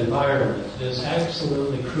kind of environment is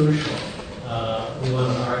absolutely crucial, we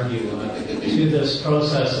want to argue, to this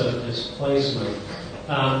process of displacement.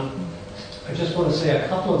 I just want to say a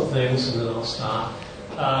couple of things, and then I'll stop,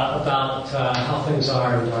 about how things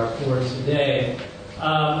are in Darfur today.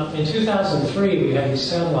 In 2003, we had these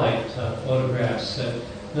satellite photographs that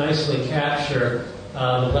nicely capture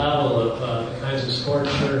the level of the kinds of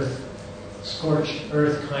scorched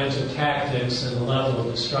earth kinds of tactics and the level of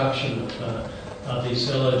destruction of these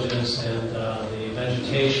villages and the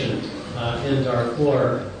vegetation in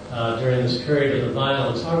Darfur during this period of the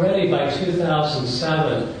violence. Already by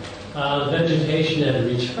 2007, the vegetation had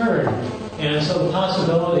returned, and so the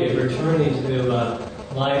possibility of returning to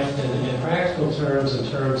life in practical terms, in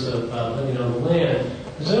terms of living on the land,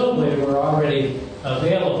 presumably were already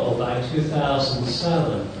available by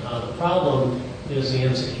 2007. The problem is the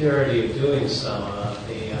insecurity of doing so,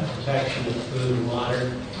 the protection of food and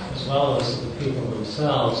water, as well as the people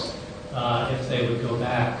themselves, if they would go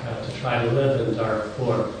back to try to live in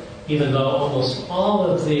Darfur. Even though almost all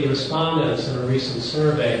of the respondents in a recent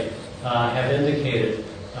survey have indicated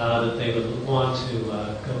that they would want to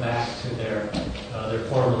go back to their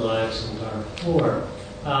former lives in Darfur.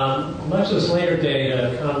 Much of this later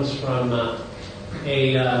data comes from a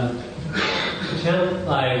attempt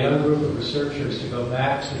by a young group of researchers to go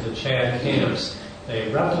back to the Chad camps. They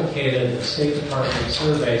replicated the State Department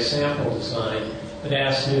survey sample design, but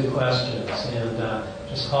asked new questions. And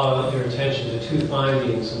just call your attention to two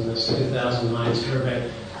findings in this 2009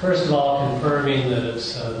 survey. First of all, confirming that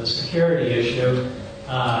it's the security issue,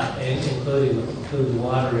 including the food and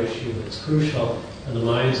water issue, that's crucial in the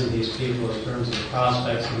minds of these people in terms of the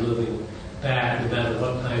prospects of moving back, no matter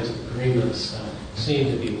what kinds of agreements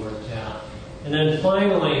seem to be worked out. And then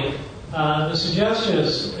finally, the suggestion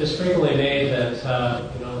is frequently made that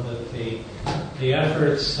that the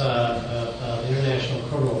efforts of the International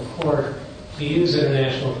Criminal Court to use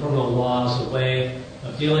international criminal law as a way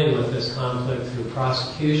of dealing with this conflict through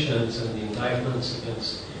prosecutions and the indictments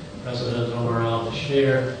against President Omar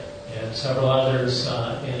al-Bashir and several others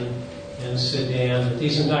in Sudan, that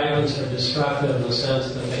these indictments are destructive in the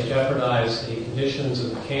sense that they jeopardize the conditions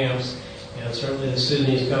of the camps, and certainly the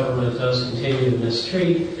Sudanese government does continue to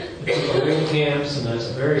mistreat the people in camps, and that's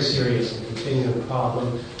a very serious and continuing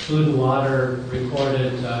problem. Food and water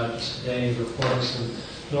reported just today, reports in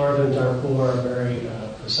northern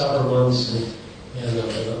Darfur for several months, and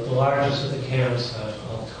the largest of the camps,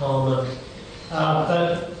 called Talma.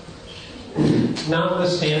 But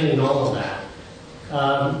notwithstanding all of that,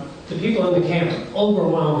 the people in the camps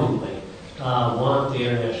overwhelmingly want the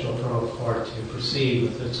International Criminal Court to proceed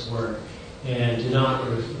with its work and do not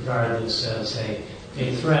regard this as a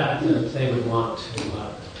threat that they would want to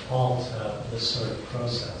halt this sort of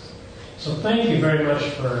process. So thank you very much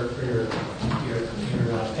for your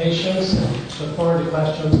patience, and look forward to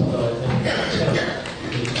questions, although I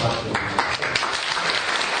think we've talked about it.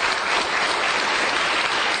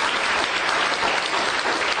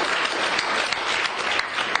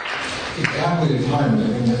 Exactly the time, I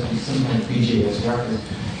think must be some kind of BJS record.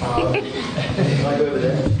 Can I go over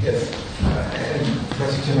there? Yes.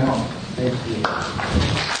 Professor Tim Allen. Thank you.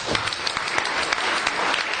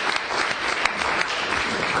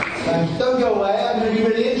 Don't go away, I'm going to be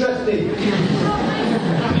really interesting.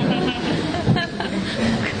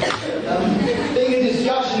 Being a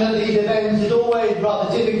discussion at these events is always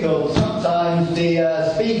rather difficult. Sometimes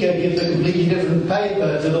the speaker gives a completely different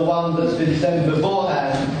paper to the one that's been sent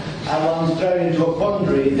beforehand, and one's thrown into a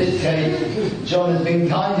quandary. In this case, John has been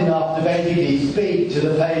kind enough to basically speak to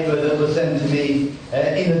the paper that was sent to me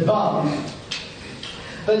in advance.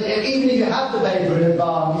 But even if you have the paper in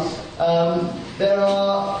advance,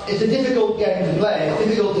 it's a difficult game to play. It's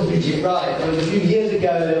difficult to pitch it right. There was a few years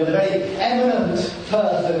ago, there was a very eminent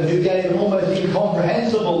person who gave an almost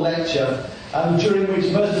incomprehensible lecture, during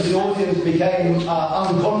which most of the audience became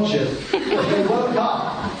unconscious. They woke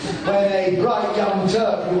up when a bright young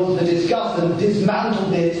Turk who was the discussant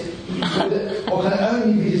dismantled it with what can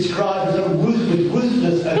only be described as a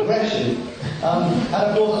ruthless aggression. And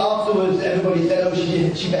of course afterwards everybody said, oh,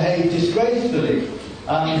 she behaved disgracefully.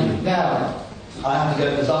 Now, I have to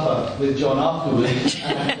go to supper with John afterwards.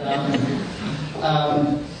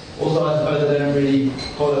 And also I suppose I don't really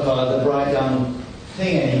qualify as a bright young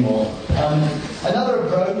thing anymore. Another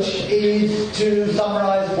approach is to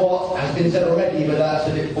summarise what has been said already, but that's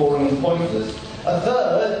a bit boring and pointless. A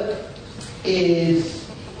third is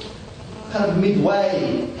kind of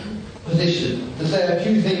midway position, to say a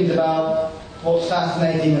few things about what's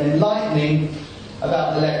fascinating and enlightening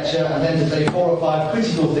about the lecture, and then to say 4 or 5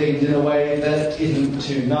 critical things in a way that isn't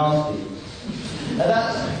too nasty. Now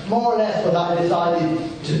that's more or less what I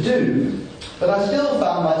decided to do, but I still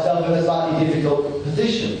found myself in a slightly difficult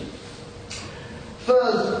position.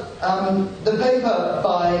 First, The paper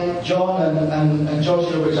by John and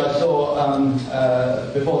Joshua, which I saw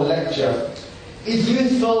before the lecture, is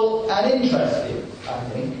useful and interesting, I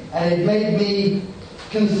think, and it made me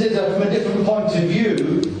consider from a different point of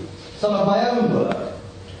view some of my own work.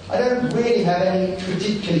 I don't really have any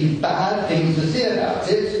particularly bad things to say about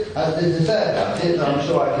it, and I'm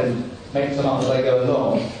sure I can make some up as I go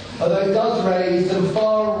along. Although it does raise some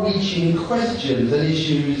far-reaching questions and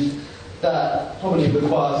issues that probably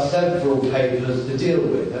require several papers to deal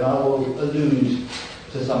with, and I will allude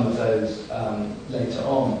to some of those later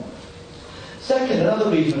on. Second,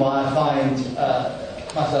 another reason why I find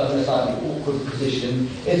myself in a slightly awkward position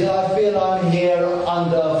is that I feel I'm here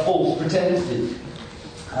under false pretenses.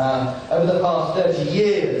 Over the past 30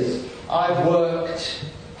 years, I've worked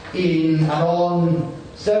in and on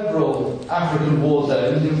several African war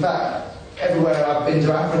zones. In fact, everywhere I've been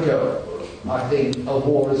to Africa, I think a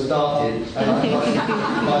war has started, and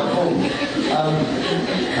my fault.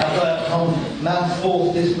 I've worked on mass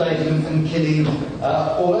force displacement and killing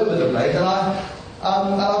all over the place, and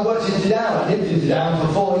I've worked in Sudan. I lived in Sudan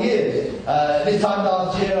for 4 years. This time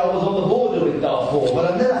last year I was on the border with Darfur, but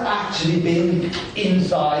I've never actually been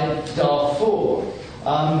inside Darfur.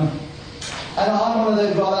 And I'm one of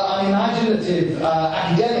those rather unimaginative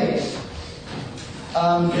academics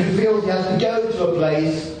who feels he has to go to a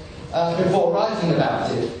place before writing about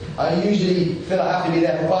it. I usually feel I have to be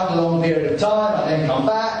there for quite a long period of time. I then come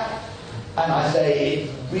back and I say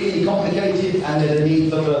it's really complicated and there's a need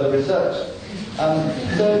for further research.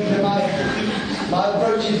 So my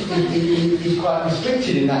approach is quite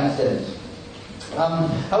restricted in that sense.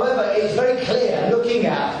 However, it's very clear, looking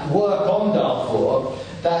at work on Darfur,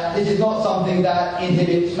 that this is not something that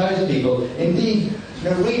inhibits most people. Indeed,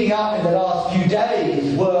 reading up in the last few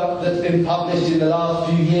days work that's been published in the last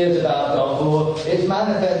few years about Darfur, it's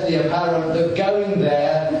manifestly apparent that going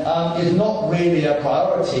there is not really a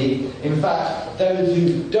priority. In fact, those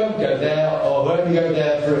who don't go there or who only go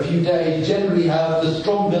there for a few days generally have the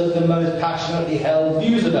strongest and most passionately held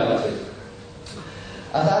views about it.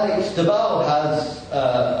 As Alex Duval has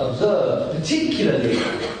observed, particularly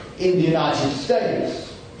in the United States,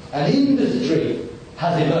 an industry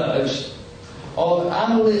has emerged of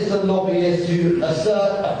analysts and lobbyists who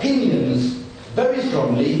assert opinions very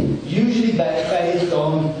strongly, usually based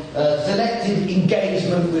on selective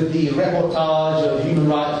engagement with the reportage of Human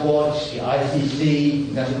Rights Watch, the ICC,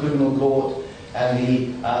 International Criminal Court, and the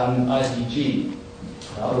ICG,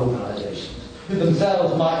 other organisations, who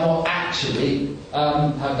themselves might not actually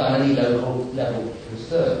have done any local level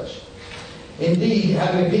research. Indeed,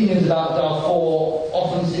 having opinions about Darfur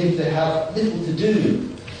often seems to have little to do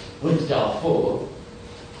with Darfur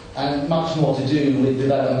and much more to do with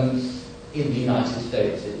developments in the United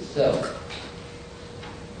States itself.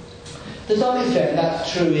 To some extent,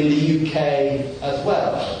 that's true in the UK as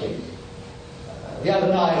well, I think. The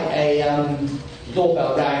other night, a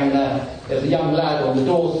doorbell rang, and there was a young lad on the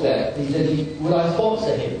doorstep. He said, would I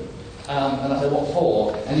sponsor him? And I said, what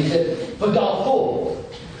for? And he said, for Darfur.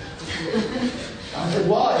 I said,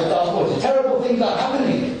 why Darfur? Terrible things are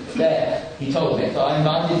happening there, he told me. So I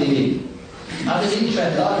invited him in. Out of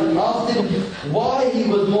interest, I asked him why he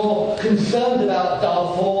was more concerned about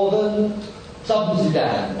Darfur than Southern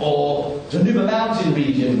Sudan, or the Nuba Mountain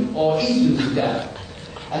region, or Eastern Sudan.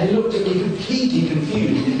 And he looked at me completely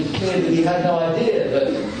confused. It was clear that he had no idea that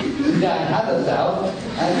Sudan had a south,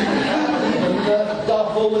 and even that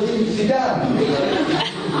Darfur was in Sudan.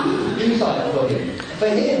 Insight for him. For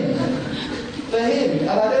him, and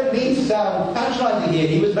I don't mean to sound patronising here,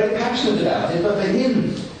 he was very passionate about it, but for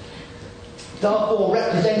him, Darfur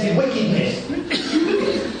represented wickedness,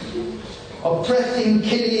 oppressing,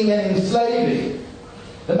 killing and enslaving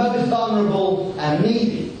the most vulnerable and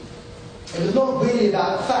needy. It was not really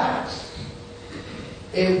about facts.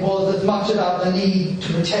 It was as much about the need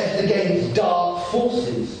to protect against dark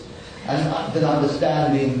forces and than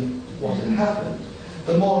understanding what had happened.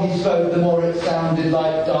 The more he spoke, the more it sounded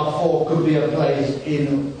like Darfur could be a place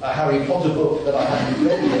in a Harry Potter book that I hadn't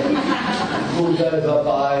read yet, ruled over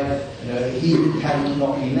by he who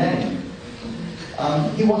cannot be named.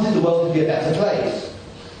 He wanted the world to be a better place.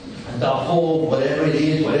 And Darfur, whatever it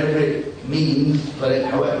is, whatever it means,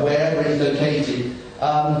 wherever it's located,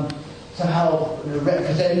 somehow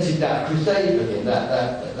represented that crusade for him,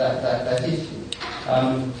 that issue.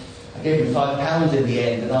 I gave him £5 in the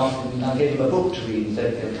end and asked him, I gave him a book to read and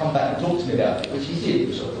said, come back and talk to me about it, which he did,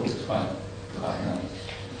 which I thought was quite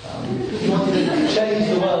nice. He wanted to change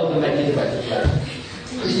the world and make it a better place.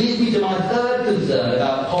 Which leads me to my third concern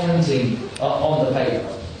about commenting on the paper.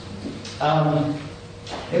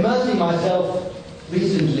 Immersing myself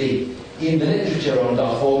recently in the literature on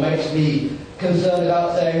Darfur makes me concerned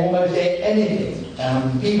about saying almost anything.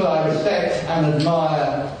 People I respect and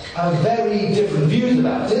admire have very different views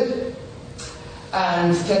about it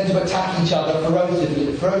and tend to attack each other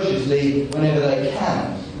ferociously whenever they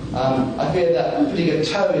can. I fear that putting a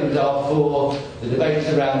toe in Darfur, the debates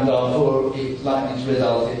around Darfur, is likely to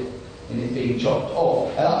result in it being chopped off.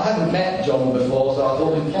 And I haven't met John before, so I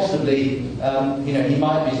thought possibly, he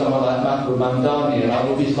might be someone like Mahmoud Mamdani, and I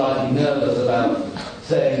would be slightly nervous about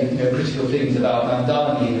saying critical things about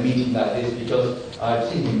Mamdani in a meeting like this, because I've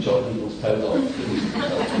seen him chop people's toes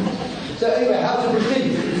off. So anyway, how to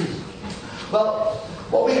proceed? Well,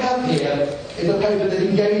 what we have here is a paper that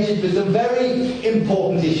engages with some very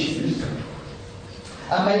important issues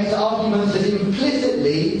and makes arguments that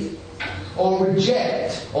implicitly or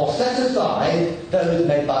reject or set aside those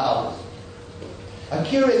made by others. A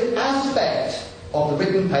curious aspect of the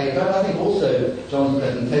written paper, and I think also John's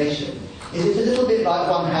presentation, is it's a little bit like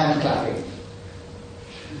one hand clapping.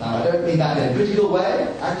 Now, I don't mean that in a critical way.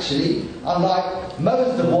 Actually, unlike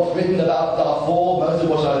most of what's written about Darfur, most of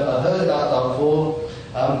what I've heard about Darfur,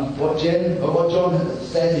 what John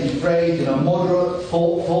says is phrased in a moderate,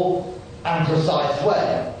 thoughtful and precise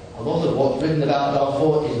way. A lot of what's written about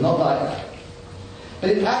Darfur is not like that. But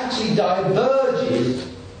it actually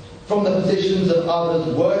diverges from the positions of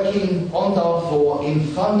others working on Darfur in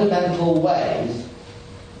fundamental ways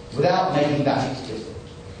without making that explicit.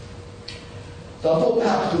 So I thought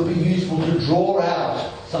perhaps it would be useful to draw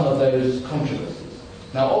out some of those controversies.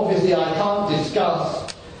 Now obviously I can't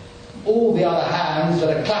discuss all the other hands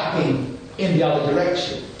that are clapping in the other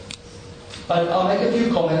direction. But I'll make a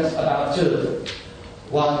few comments about two of them.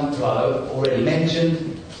 One who I've already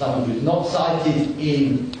mentioned, someone who's not cited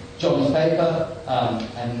in John's paper,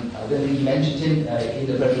 and I don't think he mentioned him in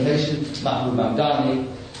the presentation, Mahmoud Mamdani,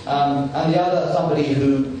 and the other, somebody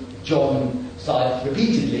who John cites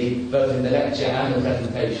repeatedly, both in the lecture and the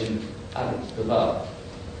presentation, Alex Bavar.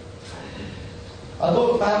 I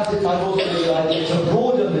thought perhaps it might also be the idea to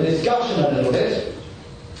broaden the discussion a little bit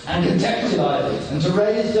and contextualise it, and to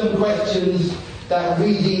raise some questions that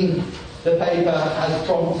reading the paper has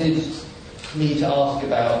prompted me to ask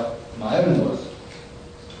about my own work.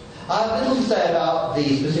 I have little to say about the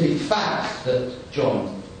specific facts that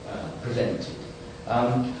John presented.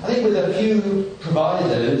 I think with a few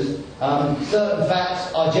provisos, certain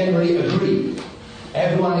facts are generally agreed.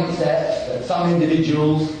 Everyone accepts that some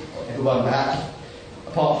individuals, or everyone perhaps,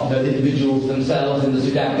 apart from those individuals themselves in the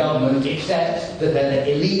Sudan government, accepts that an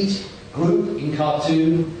elite group in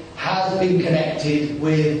Khartoum has been connected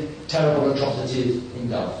with terrible atrocities in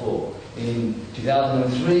Darfur. In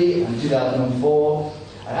 2003 and 2004,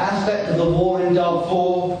 an aspect of the war in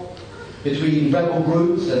Darfur between rebel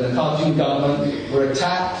groups and the Khartoum government were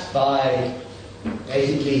attacked by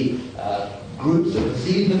basically groups that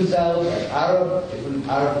perceived themselves as different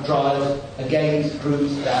Arab tribes, against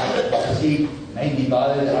groups that were perceived mainly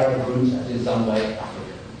by those Arab groups as in some way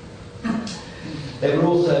African. They were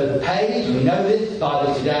also paid, we know this, by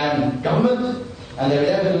the Sudan government, and there is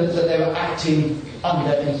evidence that they were acting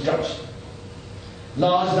under instruction.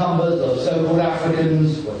 Large numbers of so-called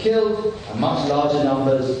Africans were killed, and much larger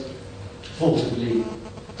numbers forcibly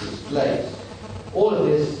displaced. All of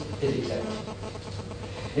this is accepted.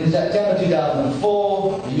 In September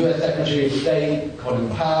 2004, the US Secretary of State, Colin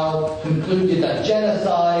Powell, concluded that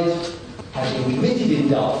genocide had been committed in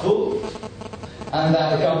Darfur, and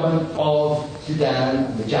that the government of Sudan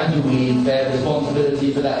and the Janjaweed bear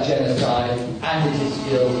responsibility for that genocide, and it is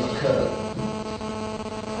still occurring.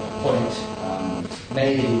 Point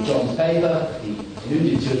made in John's paper, he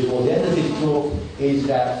alluded to it towards the end of his talk, is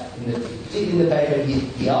that in the paper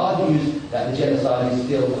he argues that the genocide is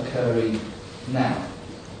still occurring now.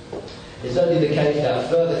 It's certainly the case that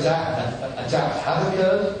further attacks have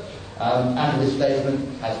occurred, and the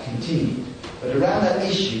displacement has continued. But around that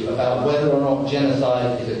issue about whether or not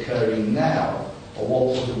genocide is occurring now, or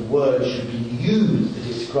what sort of words should be used to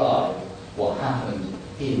describe what happened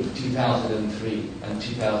in 2003 and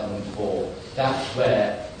 2004, that's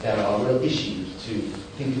where there are real issues to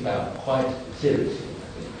think about quite seriously,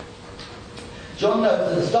 I think. John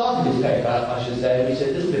notes at the start of his paper, I should say, we said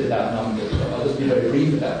a little bit about numbers, but I'll just be very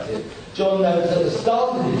brief about it. John notes at the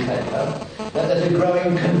start of his paper that there's a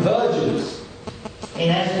growing convergence in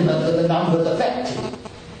estimates of the numbers affected.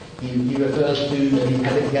 He refers to, and he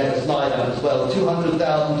had a slide out as well,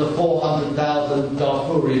 200,000 to 400,000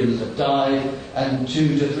 Darfurians have died and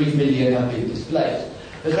 2 to 3 million have been displaced.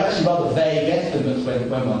 Those are actually rather vague estimates when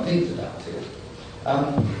one thinks about it.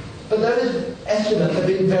 But those estimates have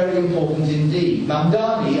been very important indeed.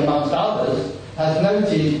 Mamdani, amongst others, has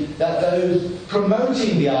noted that those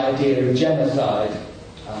promoting the idea of genocide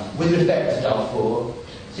with respect to Darfur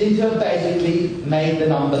seem to have basically made the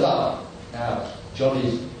numbers up. Now, John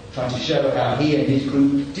is trying to show how he and his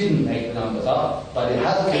group didn't make the numbers up, but it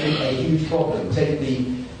has been a huge problem. Take the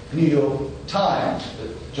New York Times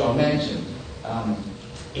that John mentioned.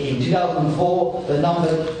 In 2004, the number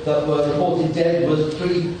that were reported dead was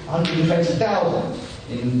 320,000.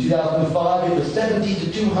 In 2005, it was 70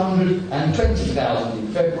 to 220,000 in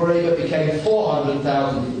February, but became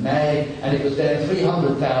 400,000 in May, and it was then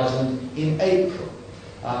 300,000 in April.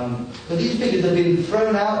 So these figures have been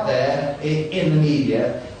thrown out there in the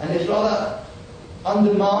media, and it's rather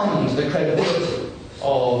undermines the credibility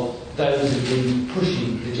of those who've been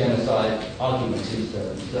pushing the genocide argument.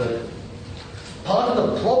 So part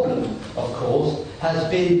of the problem, of course, has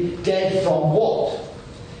been dead from what?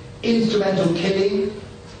 Instrumental killing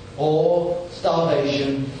or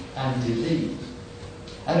starvation and disease.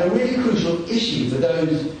 And a really crucial issue for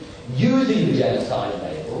those using the genocide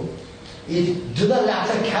label is, do the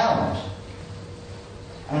latter count?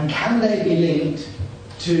 And can they be linked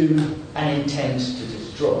to an intent to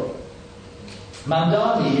destroy?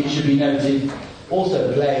 Mamdani, it should be noted,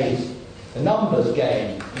 also plays the numbers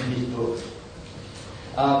game in his book,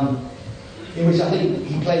 in which I think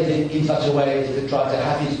he plays it in such a way as to try to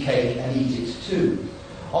have his cake and eat it too.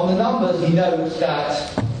 On the numbers, he notes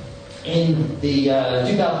that in the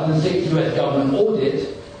 2006 US government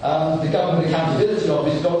audit, the Government Accountability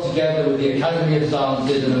Office got together with the Academy of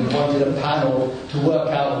Sciences and appointed a panel to work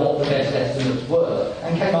out what the best estimates were,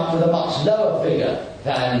 and came up with a much lower figure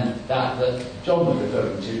than that John was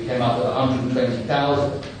referring to. Came up with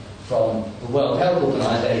 120,000 from the World Health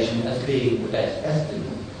Organization as being the best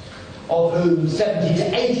estimate, of whom 70 to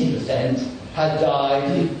 80% had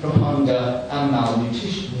died from hunger and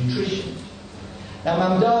malnutrition. Now,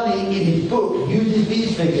 Mamdani, in his book, uses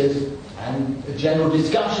these figures and a general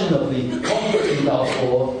discussion of the conflict in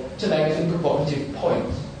Darfur to make some provocative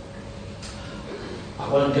points. I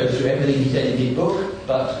won't go through everything he said in his book,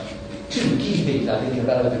 but two key things I think are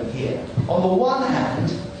relevant here. On the one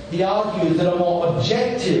hand, he argues that a more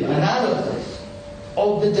objective analysis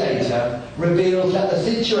of the data reveals that the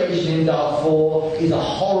situation in Darfur is a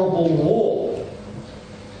horrible war,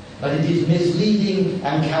 but it is misleading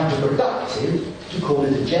and counterproductive to call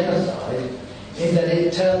it a genocide, in that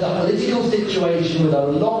it turns a political situation with a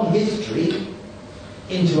long history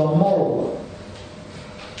into a moral one.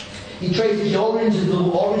 He traces the origins of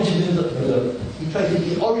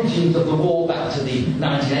the war back to the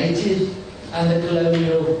 1980s and the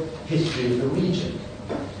colonial history of the region,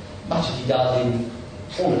 much as he does in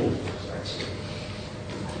all of his books,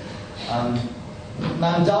 actually.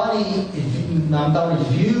 Mamdani's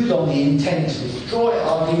views on the intent to destroy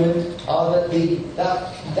argument are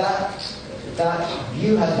that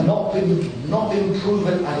view has not been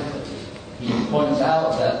proven adequately. He points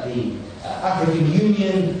out that the African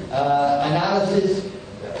Union analysis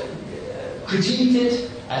critiqued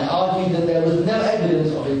it and argued that there was no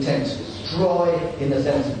evidence of intent to destroy, in the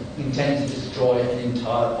sense of intent to destroy an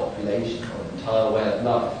entire population or an entire way of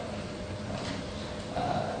life.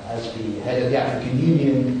 As the head of the African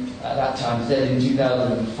Union at that time said in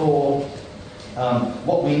 2004,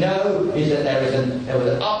 what we know is that there was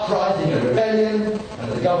an uprising, a rebellion,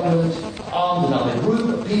 and the government armed another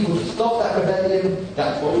group of people to stop that rebellion.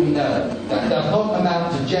 That's what we know. That does not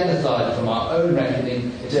amount to genocide from our own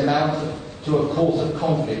reckoning. It amounts to a course of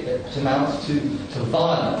conflict. It amounts to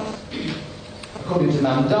violence. According to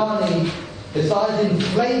Mamdani, besides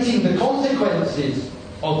inflating the consequences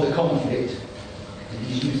of the conflict,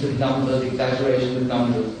 his use of numbers, exaggeration of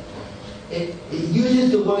numbers, it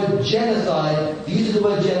uses the word genocide. The use of the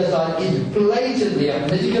word genocide is blatantly a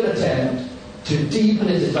political attempt to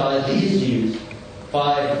depoliticize the issues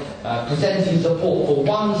by presenting support for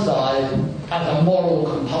one side as a moral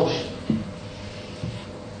compulsion.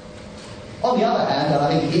 On the other hand, and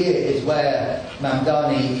I think here is where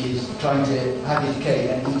Mamdani is trying to have his cake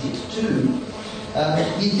and eat it too,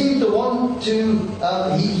 he seems to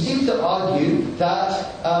argue that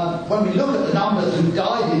when we look at the numbers who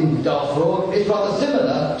died in Darfur, it's rather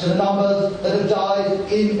similar to the numbers that have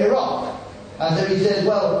died in Iraq. And so he says,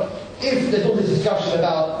 well, if there's all this discussion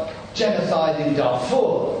about genocide in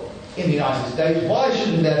Darfur in the United States, why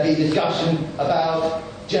shouldn't there be discussion about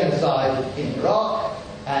genocide in Iraq?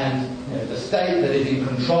 And the state that is in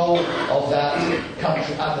control of that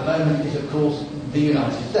country at the moment is, of course, the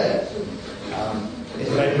United States. It's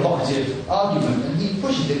a very provocative argument, and he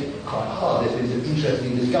pushes it quite hard. There's been some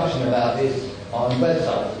interesting discussion about this on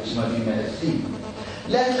websites, which some of you may have seen.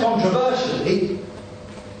 Less controversially,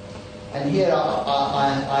 and here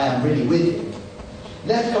I am really with him,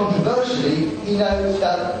 Less controversially, he notes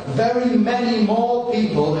that very many more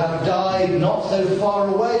people have died not so far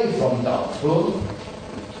away from Darfur,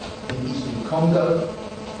 in eastern Congo,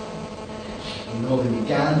 in northern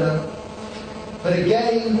Uganda. But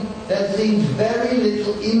again, there seems very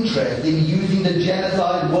little interest in using the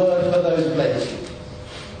genocide word for those places.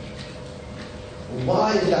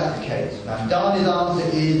 Why is that the case? Mamdani's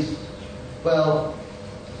answer is, well,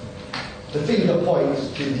 the finger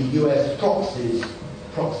points to the US proxy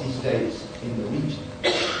states in the region.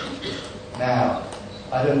 Now,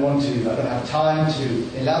 I don't have time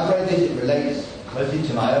to elaborate this. It relates mostly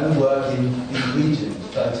to my own work in these regions.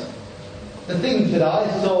 But the things that I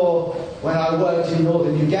saw when I worked in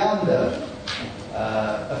northern Uganda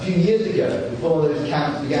a few years ago, before those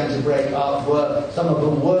camps began to break up, were some of the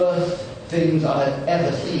worst things I had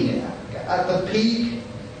ever seen in Africa. At the peak,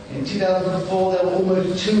 in 2004, there were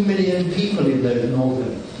almost 2 million people in those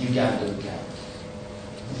northern Ugandan camps.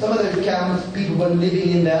 In some of those camps, people were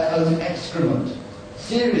living in their own excrement.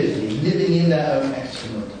 Seriously, living in their own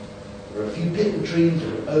excrement. There were a few pit latrines that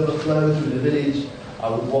would overflow through the village. I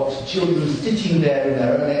would watch children sitting there in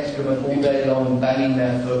their own excrement all day long, banging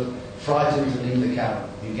their foot, frightened to leave the camp.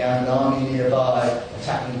 The Ugandan army nearby,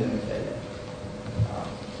 attacking them if they left.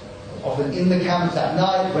 Often in the camps at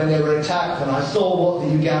night when they were attacked, and I saw what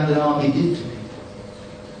the Ugandan army did to people.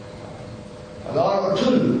 Alara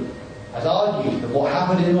Tulu has argued that what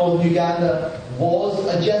happened in northern Uganda was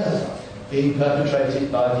a genocide being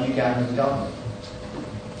perpetrated by the Ugandan government.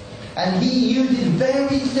 And he uses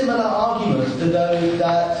very similar arguments to those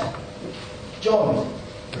that John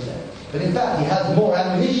presents. But in fact, he has more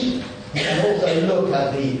ammunition. You can also look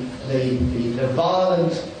at the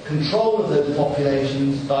violent control of those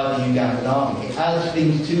populations by the Ugandan army. It adds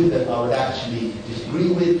things too that I would actually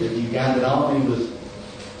disagree with, that the Ugandan army was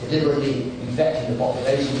deliberately infecting the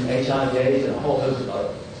population with HIV/AIDS and a whole host of other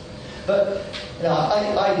things. But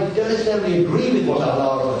I don't necessarily agree with what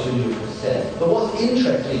Alara Tulu has said. But what's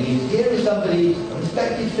interesting is here is somebody, a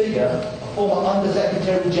respected figure, a former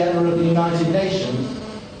Under-Secretary General of the United Nations,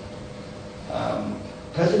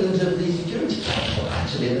 President of the Security Council,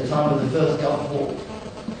 actually, at the time of the first Gulf War,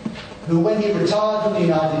 who, when he retired from the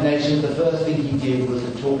United Nations, the first thing he did was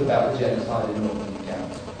to talk about the genocide in northern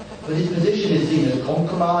Uganda. But his position is seen as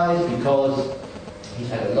compromised because he's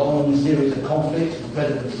had a long series of conflicts with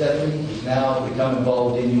President Museveni. He's now become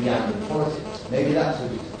involved in Ugandan politics. Maybe that's the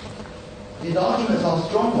reason. His arguments are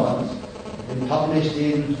strong ones, been published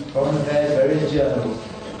in Foreign Affairs, various journals,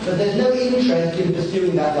 but there's no interest in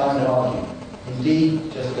pursuing that line of argument.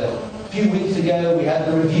 Indeed, just a few weeks ago, we had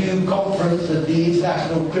the review conference of the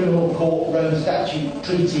International Criminal Court Rome Statute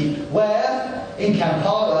Treaty, where, in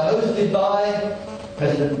Kampala, hosted by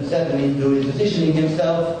President Museveni, who is positioning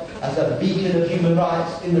himself as a beacon of human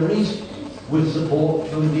rights in the region, with support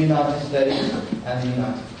from the United States and the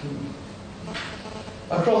United Kingdom.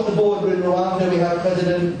 Across the border in Rwanda, we have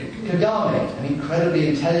President Kagame, an incredibly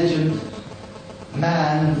intelligent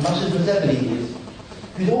man, much as Museveni is,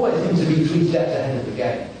 who always seems to be 3 steps ahead of the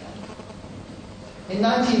game. In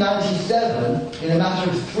 1997, in a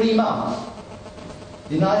matter of 3 months,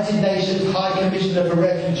 the United Nations High Commissioner for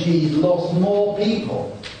Refugees lost more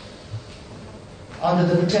people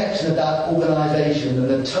under the protection of that organisation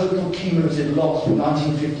than the total cumulative loss from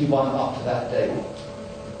 1951 up to that date.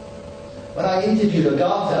 When I interviewed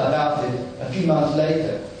Agatha about it a few months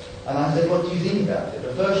later, and I said, "What do you think about it?"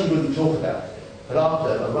 At first she wouldn't talk about it. But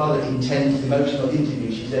after a rather intense, emotional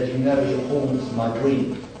interview, she said, "You know, it haunts my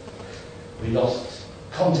dream. We lost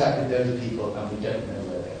contact with those people and we don't know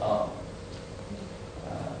where they are."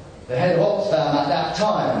 The head of Oxfam at that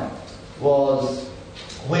time was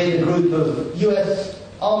with a group of US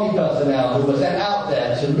Army personnel who were sent out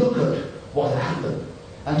there to look at what had happened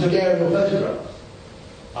and took aerial photographs.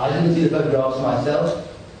 I didn't see the photographs myself.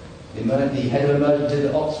 The head of emergency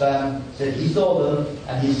at Oxfam said he saw them,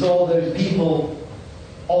 and he saw those people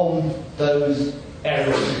on those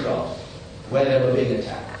aerial photographs where they were being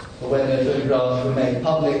attacked. But when those photographs were made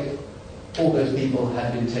public, all those people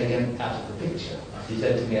had been taken out of the picture. He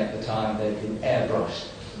said to me at the time they'd been airbrushed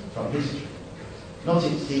from history. Not,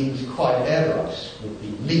 it seems, quite airbrushed with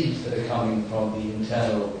the leaks that are coming from the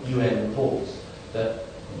internal UN reports that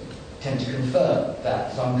tend to confirm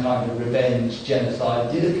that some kind of revenge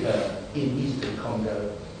genocide did occur in eastern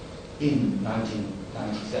Congo in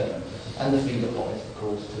 1997. And the finger points, of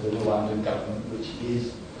course, to the Rwandan government, which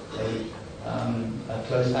is a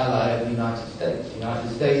close ally of the United States. The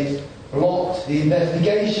United States blocked the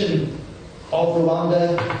investigation of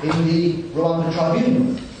Rwanda in the Rwanda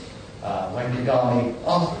Tribunal when Kagame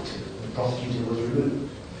asked it to. The prosecutor was removed.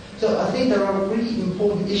 So I think there are really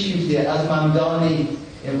important issues here, as Mamdani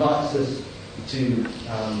invites us to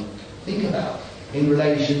think about, in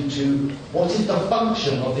relation to what is the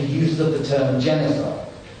function of the use of the term genocide,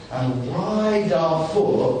 and why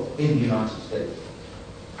Darfur in the United States?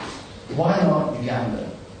 Why not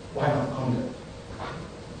Uganda? Why not Congo?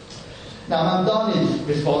 Now, Mamdani's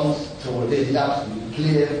response to all of this is absolutely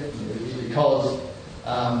clear. It's because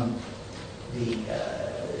the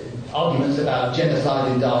arguments about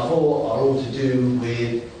genocide in Darfur are all to do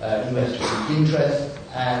with US strategic interests,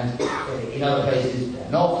 and in other places they're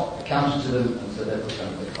not, counter to them, and so they're put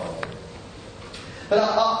under the collar. But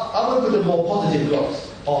I want to put a more positive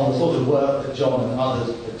gloss on the sort of work that John and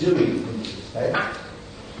others are doing in this respect.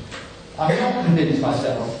 I'm not convinced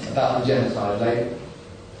myself about the genocide label,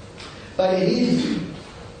 but it is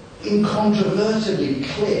incontrovertibly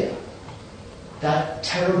clear that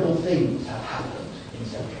terrible things have happened in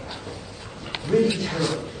Central Africa. Really terrible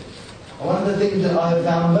things. And one of the things that I have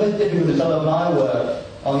found most difficult in some of my work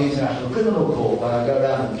on the International Criminal Court, when I go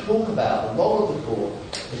around and talk about the role of the court,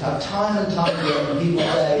 is how time and time again when people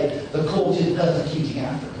say the court is persecuting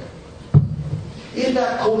Africa. If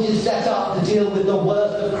that court is set up to deal with the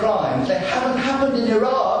worst of crimes, they haven't happened in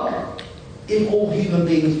Iraq if all human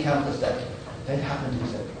beings count the same. They've happened in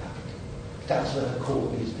Central Africa. That's where the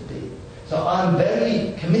court needs to be. So I'm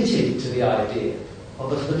very committed to the idea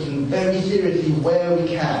of us looking very seriously where we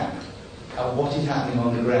can at what is happening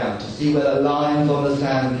on the ground, to see whether lines on the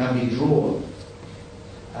sand can be drawn,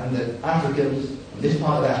 and that Africans in this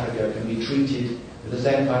part of Africa can be treated with the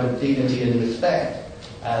same kind of dignity and respect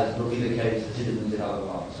as will be the case for citizens in other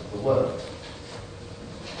parts of the world.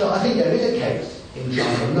 So I think there is a case in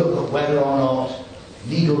trying to look at whether or not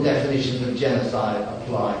legal definitions of genocide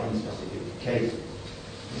apply in specific cases.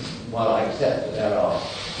 While I accept that there are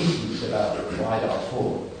issues about why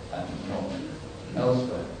Darfur and not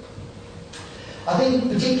elsewhere. I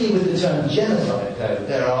think, particularly with the term genocide, though,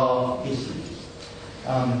 there are issues.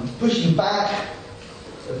 Pushing back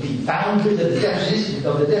the boundaries of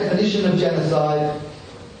the definition of genocide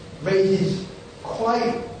raises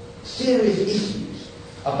quite serious issues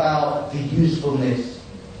about the usefulness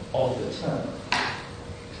of the term.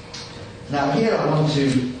 Now, here I want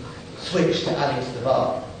to switch to Alex de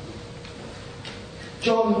Waal.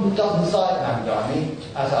 John doesn't cite Mamdani,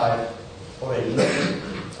 as I've already mentioned.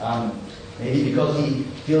 Maybe because he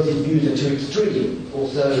feels his views are too extreme.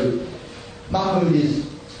 Also, Mahmoud is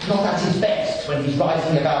not at his best when he's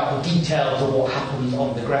writing about the details of what happens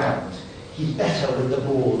on the ground. He's better with the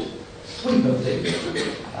broad sweep of things.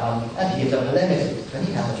 And he is a polemicist, and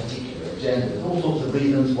he has a particular agenda. There's all sorts of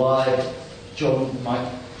reasons why John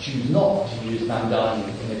might choose not to use Mamdani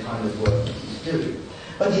in the kind of work that he's doing.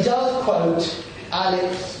 But he does quote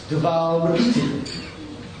Alex de Waal repeatedly.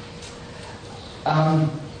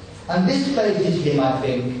 And this places him, I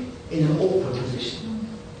think, in an awkward position,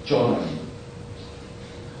 John.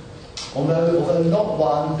 Although not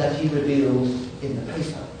one that he reveals in the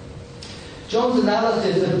paper. John's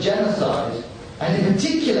analysis of genocide, and in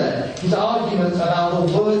particular his arguments about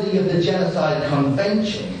the wording of the Genocide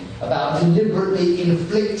Convention, about deliberately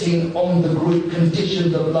inflicting on the group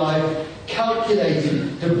conditions of life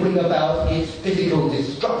calculated to bring about its physical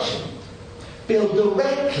destruction, build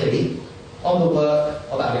directly on the work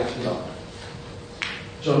of Alex de Waal.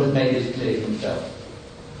 John has made this clear himself.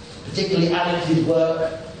 Particularly Alex's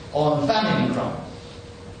work on famine crimes,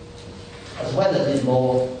 as well as his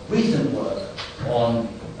more recent work on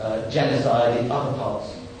genocide in other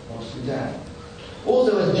parts of Sudan.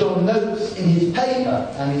 Also, as John notes in his paper,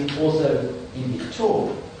 and also in his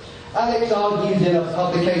talk, Alex argues in a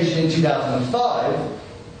publication in 2005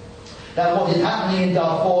 that what is happening in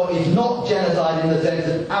Darfur is not genocide in the sense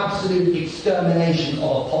of absolute extermination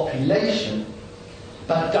of a population,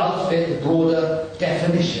 but does fit the broader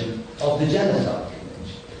definition of the Genocide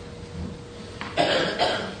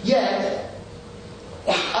Convention. Yet,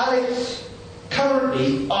 Alex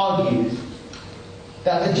currently argues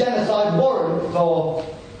that the genocide warrant for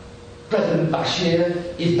President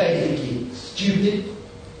Bashir is basically stupid,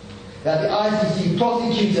 that the ICC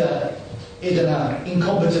prosecutor is an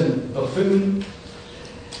incompetent buffoon,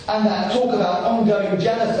 and that talk about ongoing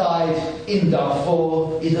genocide in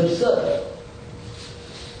Darfur is absurd.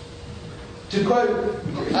 To quote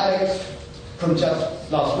Alex from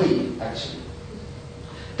just last week, actually,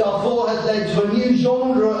 Darfur has led to a new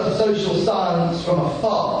genre of social science from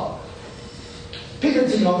afar,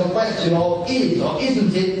 pivoting on the question of is or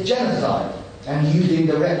isn't it genocide, and using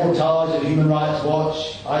the reportage of Human Rights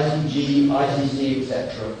Watch, ICG, ICC,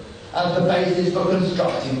 etc., as the basis for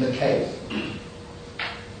constructing the case.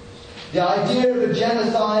 The idea of a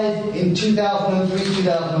genocide in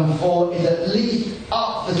 2003-2004 is at least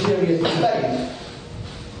up for serious debate.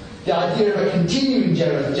 The idea of a continuing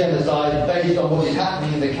genocide based on what is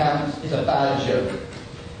happening in the camps is a bad joke.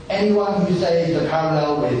 Anyone who says the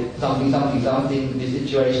parallel with something, this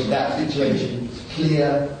situation, that situation, is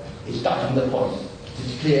clear, is touching the point.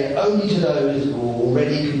 It's clear only to those who are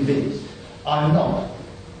already convinced. I'm not.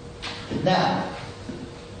 Now,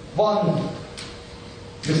 one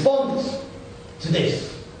response to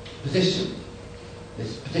this position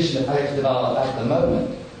of Alex de Waal at the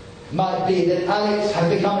moment, might be that Alex has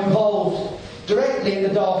become involved directly in the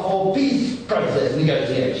Darfur peace process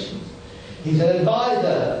negotiations. He's an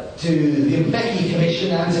advisor to the Mbeki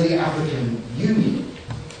Commission and to the African Union.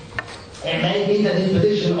 It may be that his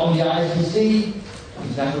position on the ICC,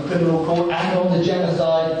 International Criminal Court, and on the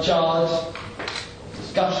genocide charge,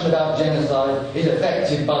 discussion about genocide, is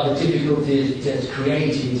affected by the difficulties it has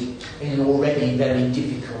created in an already very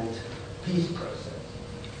difficult peace process.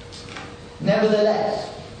 Nevertheless,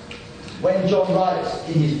 when John writes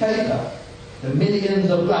in his paper, the millions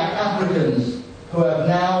of black Africans who have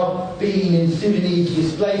now been in Sudanese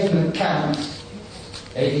displacement camps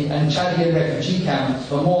and Chadian refugee camps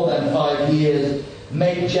for more than 5 years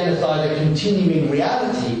make genocide a continuing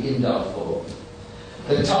reality in Darfur,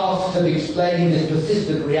 the tasks of explaining this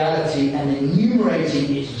persistent reality and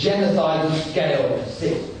enumerating its genocidal scale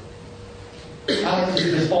persist.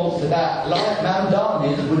 Alex's response to that, like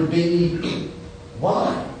Mamdani's, would be,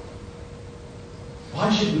 why? Why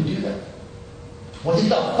should we do that? What is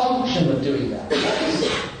the function of doing that?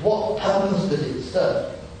 What purpose does it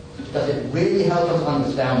serve? Does it really help us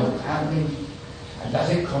understand what's happening? And does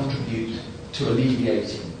it contribute to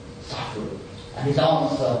alleviating suffering? And his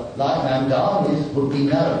answer, like Mamdani's, would be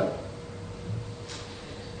no.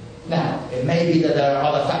 Now, it may be that there are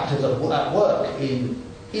other factors at work in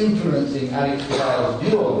influencing Alex de Waal's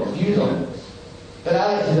views on this. But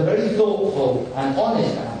Alex is a very thoughtful and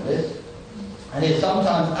honest analyst, and is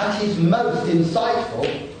sometimes at his most insightful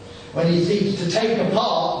when he seeks to take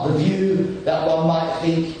apart the view that one might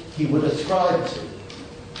think he would ascribe to.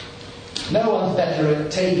 No one's better at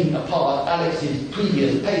taking apart Alex's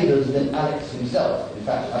previous papers than Alex himself. In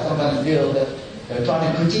fact, I sometimes feel that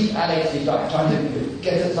trying to critique Alex is like trying to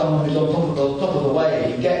get at someone who's on top of the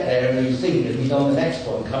wave. You get there and you see that he's on the next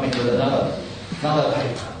one, coming with another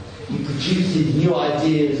paper. He produces new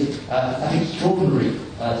ideas at extraordinary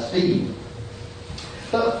speed.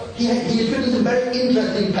 But he has written some very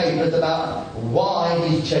interesting papers about why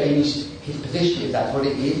he's changed his position, if that's what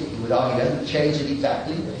it is. He would argue he hasn't changed it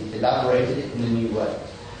exactly, but he's elaborated it in a new way.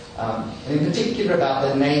 And in particular about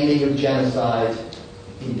the naming of genocide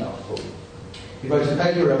in Darfur. He wrote a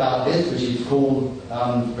paper about this, which is called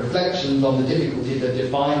Reflections on the Difficulties of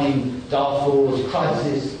Defining Darfur's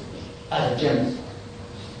Crisis as a Genocide.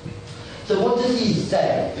 So what does he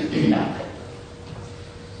say in that paper?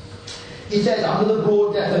 He says, under the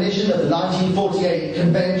broad definition of the 1948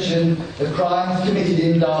 Convention, the crimes committed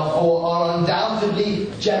in Darfur are undoubtedly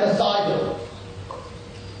genocidal.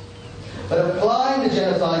 But applying the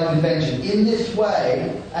Genocide Convention in this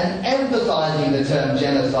way and emphasising the term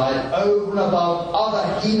genocide over and above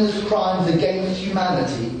other heinous crimes against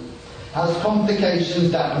humanity has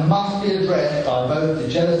complications that must be addressed by both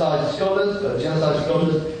genocide scholars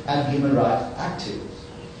and human rights activists.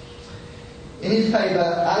 In his paper,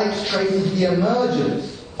 Alex traces the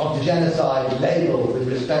emergence of the genocide label with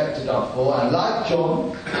respect to Darfur, and like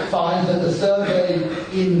John, finds that the survey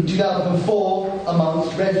in 2004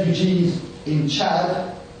 amongst refugees in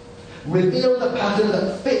Chad revealed a pattern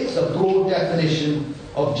that fits a broad definition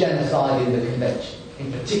of genocide in the Convention,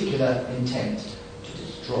 in particular intent to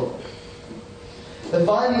destroy. The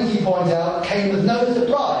findings, he points out, came as no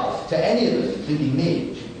surprise to any of us, including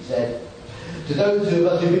me, it should be said, to those of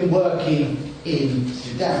us who've been working in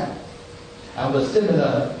Sudan, and were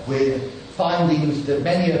similar with findings that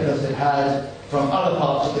many of us had had from other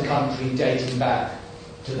parts of the country dating back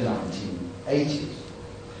to the 1980s.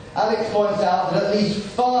 Alex points out that at least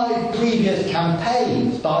 5 previous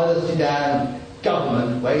campaigns by the Sudan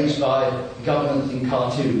government, waged by governments in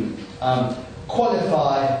Khartoum,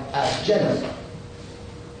 qualify as genocide.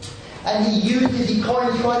 And he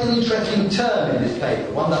coins quite an interesting term in this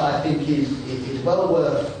paper, one that I think is well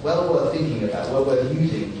worth thinking about, well worth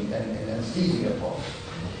using and seizing upon.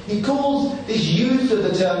 He calls this use of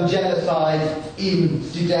the term genocide in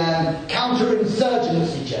Sudan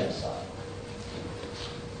counterinsurgency genocide.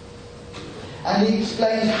 And he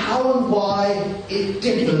explains how and why it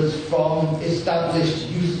differs from established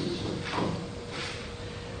usage.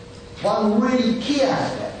 One really key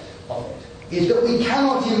aspect of it is that we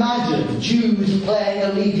cannot imagine Jews playing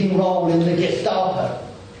a leading role in the Gestapo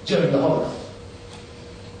during the Holocaust.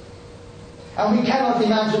 And we cannot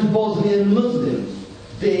imagine Bosnian Muslims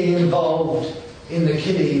being involved in the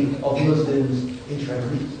killing of Muslims in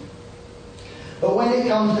Srebrenica. But when it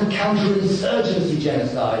comes to counterinsurgency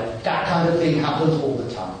genocide, that kind of thing happens all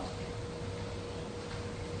the time.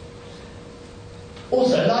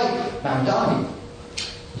 Also, like Mamdani,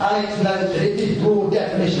 Alex notes that if this broad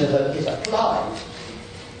definition is applied,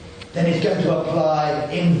 then it's going to apply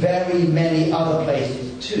in very many other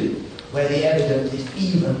places too, where the evidence is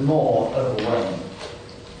even more overwhelming.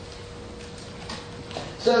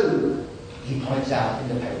 So, he points out in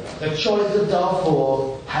the paper, the choice of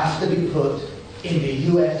Darfur has to be put in the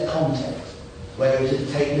US context, where it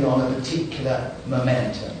has taken on a particular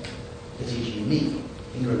momentum that is unique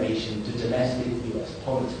in relation to domestic US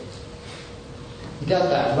politics. He does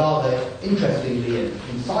that rather interestingly and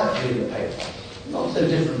insightfully in the paper, not so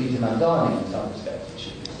differently to Mamdani in some respects, it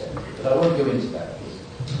should be said, but I won't go into that here.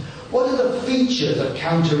 What are the features of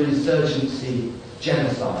counterinsurgency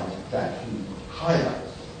genocide that he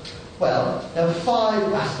highlights? Well, there are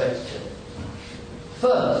 5 aspects to it.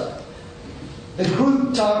 First, the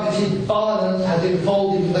group-targeted violence has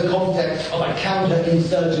evolved into the context of a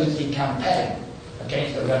counter-insurgency campaign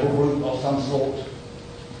against a rebel group of some sort.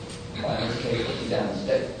 Well, in this case, putting down the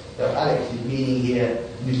state. Though Alex is meaning here,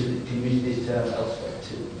 can use this term elsewhere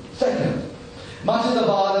too. Second, much of the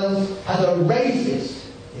violence has a racist,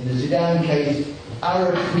 in the Sudan case,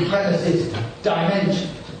 Arab supremacist dimension.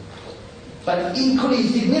 But equally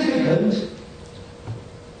significant,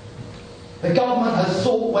 the government has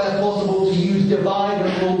sought where possible to use divide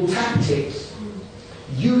and rule tactics,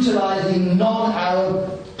 utilising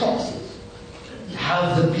non-Arab proxies to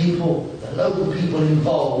have the people, the local people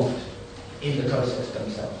involved in the process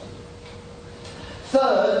themselves.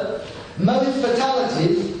 Third, most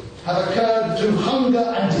fatalities have occurred through hunger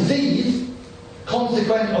and disease,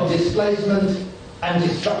 consequent of displacement and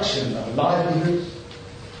destruction of livelihoods.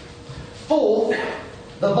 Fourth,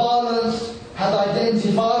 the violence has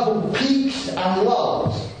identifiable peaks and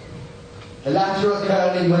lulls, the latter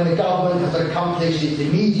occurring when the government has accomplished its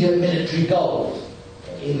immediate military goals.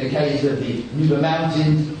 In the case of the Nuba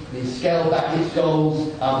Mountains, it scaled back its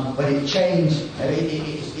goals, when it changed,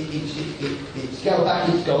 it scaled back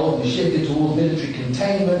its goals and shifted towards military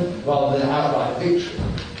containment rather than outright victory,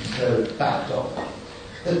 so backed off.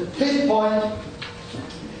 The fifth point,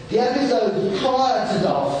 the episodes prior to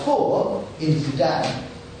Darfur in Sudan,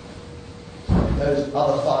 those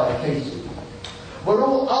other 5 cases, were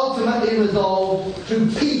all ultimately resolved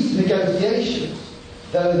through peace negotiations,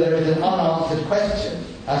 though there is an unanswered question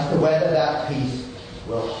as to whether that peace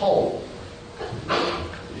will hold.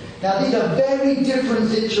 Now, these are very different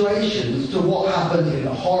situations to what happened in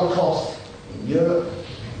the Holocaust in Europe,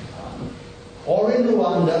 or in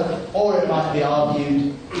Rwanda, or it might be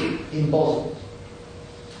argued in Bosnia.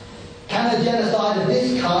 Can a genocide of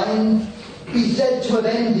this kind be said to have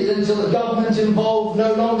ended until the government involved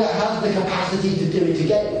no longer has the capacity to do it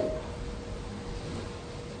again?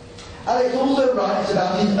 Alex also writes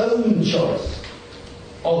about his own choice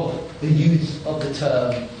of the use of the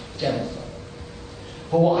term genocide.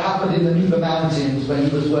 For what happened in the Nuba Mountains when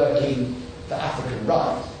he was working for African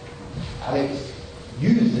rights, Alex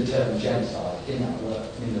used the term genocide in that work,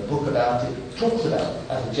 in the book about it, talks about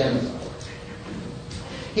it as a genocide.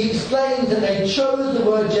 He explains that they chose the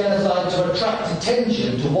word genocide to attract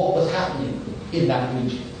attention to what was happening in that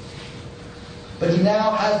region. But he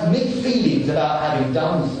now has mixed feelings about having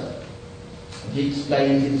done so. And he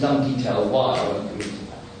explains in some detail why. I won't go into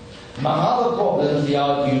that. Among other problems, he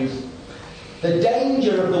argues, the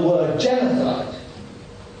danger of the word genocide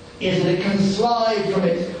is that it can slide from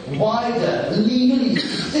its wider, legally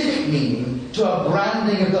specific meaning to a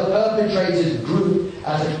branding of the perpetrator's group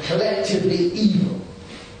as a collectively evil.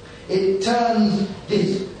 It turns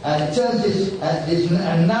this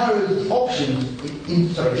and narrows the options.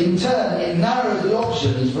 In turn, it narrows the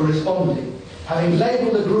options for responding. Having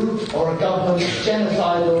labelled a group or a government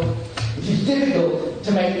genocidal, it is difficult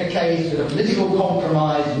to make the case that a political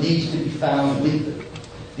compromise needs to be found with them.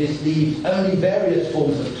 This leaves only various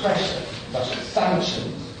forms of pressure, such as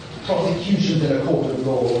sanctions, prosecutions in a court of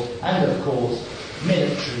law, and of course,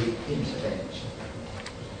 military intervention.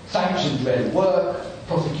 Sanctions rarely work.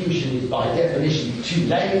 Prosecution is by definition too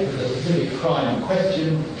late for the specific crime in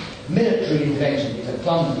question. Military intervention is a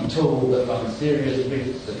clumsy tool that runs serious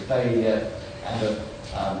risks of failure and of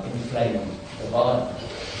inflaming the violence.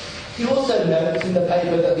 He also notes in the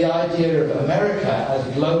paper that the idea of America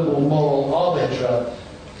as global moral arbiter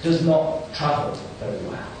does not travel very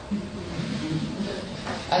well.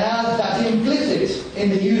 And as that implicit in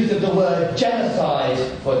the use of the word genocide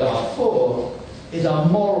for Darfur is a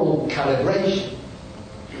moral calibration.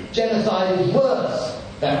 Genocide is worse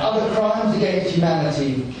than other crimes against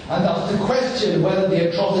humanity, and thus to question whether the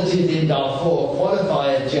atrocities in Darfur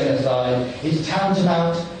qualify as genocide is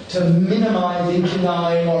tantamount to minimising,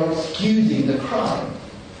 denying or excusing the crime.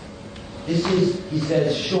 This is, he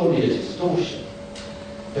says, surely a distortion.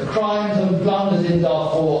 The crimes and blunders in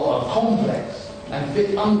Darfur are complex and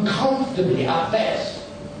fit uncomfortably at best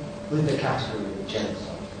with the category of genocide.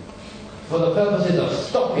 For the purposes of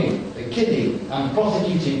stopping the killing and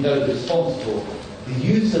prosecuting those responsible, the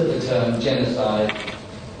use of the term genocide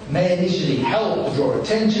may initially help draw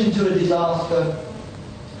attention to a disaster,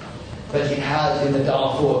 but it has, in the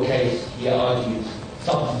Darfur case, he argues,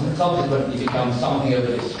 subsequently become something of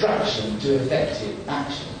a distraction to effective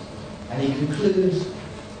action. And he concludes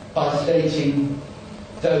by stating,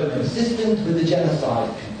 though consistent with the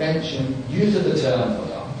Genocide Convention, use of the term for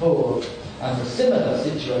Darfur and for similar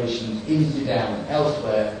situations in Sudan and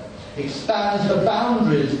elsewhere expands the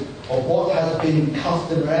boundaries of what has been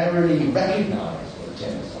customarily recognised as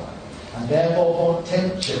genocide, and therefore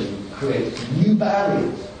potentially creates new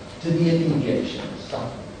barriers to the alleviation of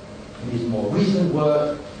suffering. In his more recent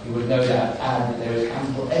work, he would no doubt add that there is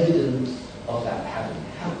ample evidence of that having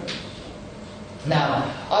happened. Now,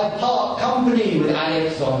 I part company with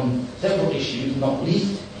Alex on several issues, not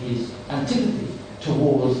least his antipathy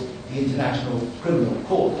towards the International Criminal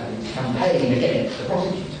Court and his campaign against the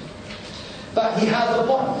prosecutor. But he has a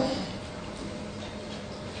point.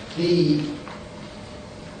 The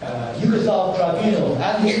Yugoslav Tribunal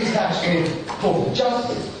and the International Court of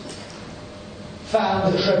Justice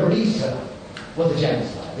found that Srebrenica was a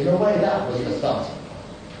genocide. In a way, that was the starting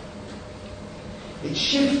point. It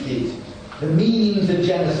shifted the meanings of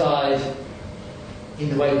genocide in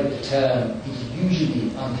the way that the term is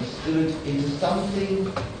usually understood into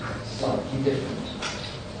something slightly different.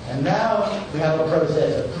 And now we have a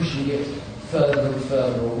process of pushing it further and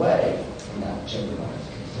further away from that generalized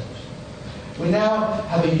conception. We now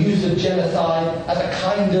have a use of genocide as a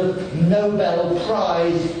kind of Nobel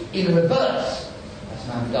Prize in reverse, as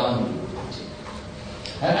Mandani would put it.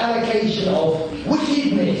 An allocation of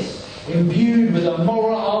wickedness imbued with a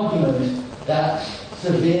moral argument that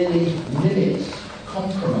severely limits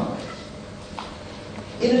compromise.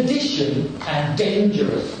 In addition, and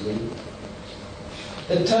dangerously,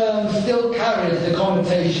 the term still carries the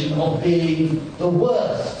connotation of being the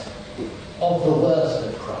worst of the worst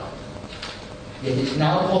of crime. Yet it's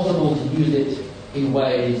now possible to use it in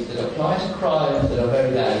ways that apply to crimes that are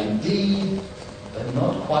very bad indeed, but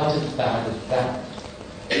not quite as bad as that.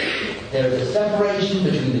 There is a separation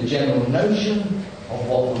between the general notion of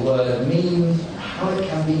what the word means and how it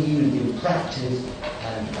can be used in practice,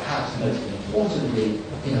 and perhaps most importantly,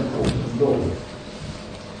 in a court of law.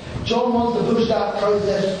 John wants to push that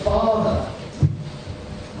process farther,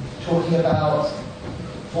 talking about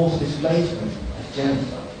forced displacement as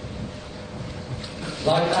genocide.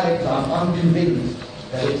 Like Alex, I'm unconvinced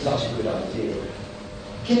that it's such a good idea.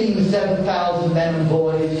 Killing 7,000 men and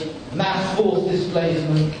boys, mass forced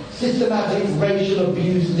displacement, systematic racial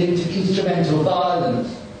abuse linked to instrumental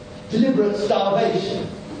violence, deliberate starvation.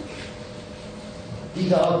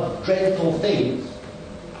 These are dreadful things.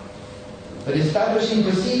 But establishing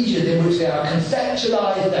procedures in which they are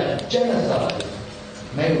conceptualized as genocide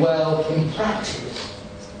may well, in practice,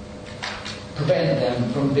 prevent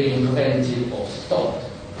them from being prevented or stopped.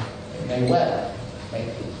 It may well make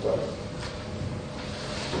things worse.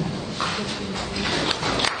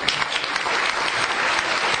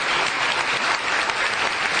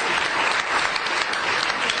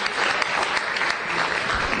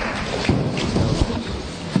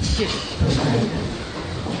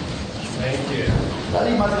 Thank you. I'll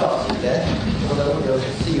leave my glasses there, because I won't be able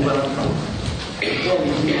to see where I'm from.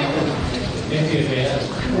 Thank you, Dan.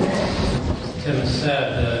 Tim said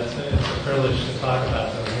it's a privilege to talk about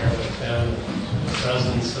them here with them, the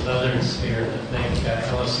presence of others here that make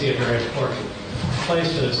LSE a very important place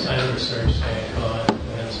for this kind of research going on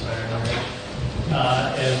and inspiring knowledge.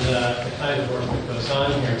 And the kind of work that goes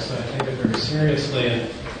on here, so I take it very seriously.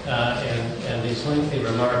 And these lengthy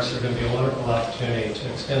remarks are going to be a wonderful opportunity to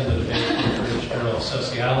extend the debate to the British Journal of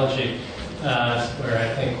Sociology, where I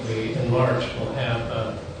think we, in March, will have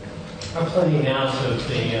plenty out of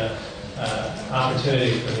the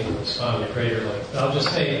opportunity for me to respond to greater length. I'll just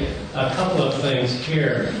say a couple of things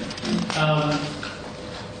here.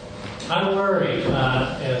 I'm worried,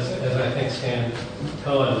 as I think Stan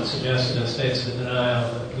Cohen suggested in States of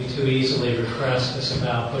Denial, that we too easily repress,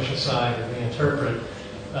 disavow, push aside, and reinterpret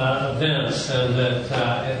events, and that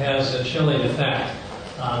it has a chilling effect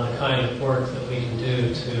the kind of work that we can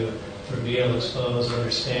do to reveal, expose,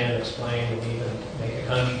 understand, explain, and even make a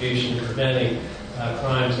contribution to preventing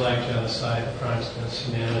crimes like genocide, crimes against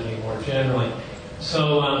humanity more generally.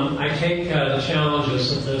 So I take the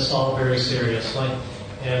challenges of this all very seriously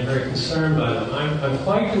and very concerned by them. I'm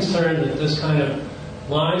quite concerned that this kind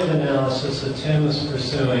of line of analysis that Tim is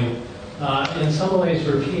pursuing in some ways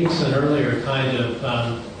repeats an earlier kind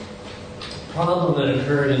of problem that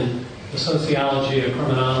occurred in the sociology of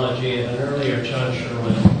criminology and an earlier juncture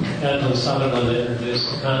when Edmund Sutherland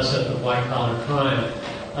introduced the concept of white-collar crime.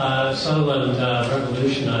 Sutherland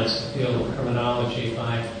revolutionized the field of criminology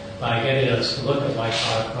by getting us to look at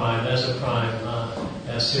white-collar crime as a crime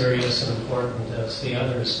as serious and important as the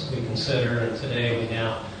others we consider, and today we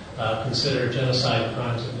now consider genocide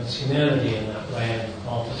crimes against humanity in that way, and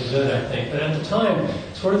all to the good, I think. But at the time,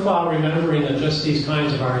 it's worthwhile remembering that just these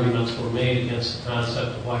kinds of arguments were made against the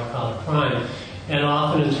concept of white-collar crime, and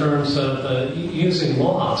often in terms of using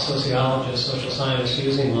law, sociologists, social scientists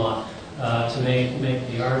using law to make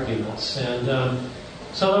the arguments. And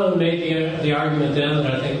some of them made the argument then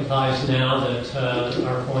that I think applies now, that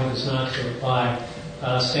our point is not to apply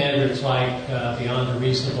standards like beyond a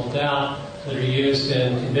reasonable doubt that are used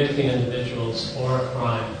in convicting individuals for a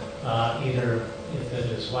crime, either if it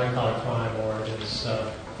is white-collar crime or it is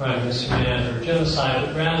crime against humanity or genocide,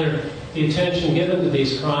 but rather the attention given to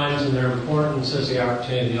these crimes and their importance as the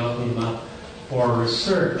opportunity to open them up for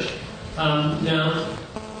research. Now,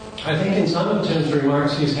 I think in some of Tim's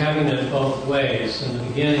remarks he's having it both ways. In the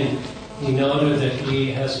beginning, he noted that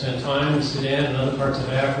he has spent time in Sudan and other parts of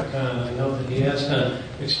Africa, and I know that he has done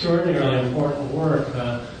extraordinarily important work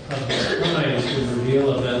of his kind to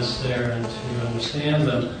reveal events there and to understand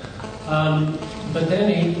them. But then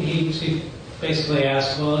he basically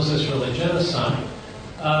asked, well, is this really genocide?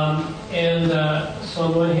 So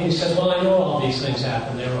on the one hand he said, well, I know all these things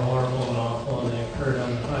happened. They were horrible and awful, and they occurred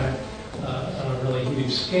on a really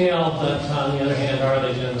huge scale, but on the other hand, are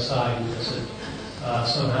they genocide? And does it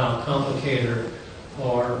somehow complicate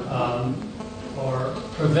or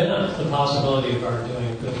prevent the possibility of our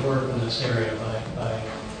doing good work in this area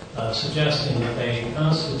by suggesting that they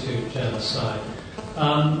constitute genocide?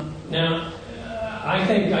 Now, I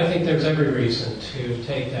think there's every reason to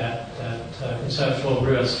take that conceptual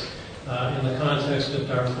risk in the context of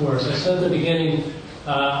Darfur. As I said at the beginning,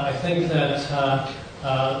 I think that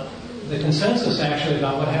the consensus actually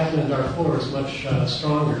about what happened in Darfur is much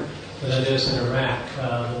stronger than it is in Iraq.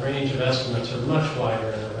 The range of estimates are much wider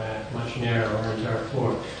in Iraq, much narrower in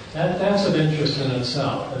Darfur. That's of interest in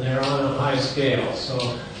itself, and they're on a high scale, so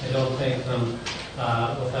I don't take them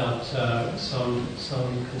without some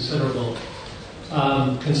considerable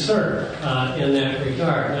concern in that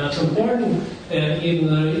regard. Now, it's important that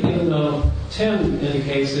even though Tim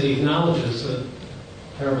indicates that he acknowledges that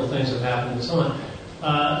terrible things have happened and so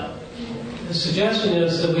on, the suggestion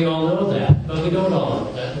is that we all know that, but we don't all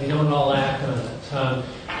know that. We don't all act on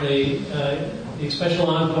it. The special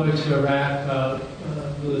envoy to Iraq,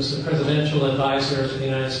 who is the presidential advisor to the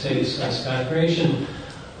United States, Scott Gratian,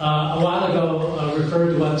 a while ago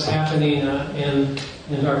referred to what's happening in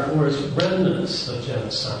Darfur as remnants of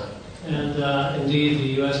genocide. And indeed, the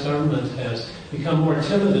U.S. government has become more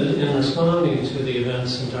timid in responding to the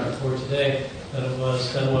events in Darfur today than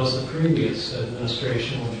was the previous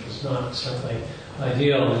administration, which was not certainly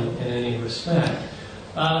ideal in any respect.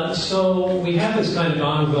 So we have this kind of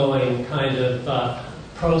ongoing kind of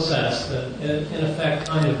process that, in effect,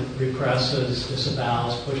 kind of represses,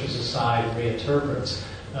 disavows, pushes aside, and reinterprets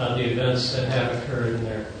the events that have occurred and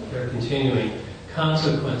their continuing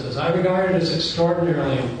consequences. I regard it as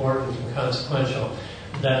extraordinarily important and consequential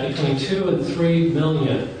that between 2 and 3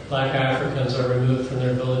 million black Africans are removed from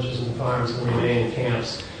their villages and farms and remain in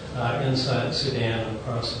camps inside Sudan and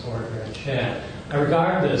across the border in Chad. I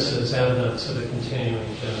regard this as evidence of a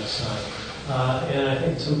continuing genocide. And I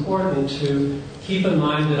think it's important to keep in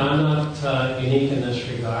mind that I'm not unique in this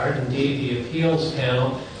regard. Indeed, the appeals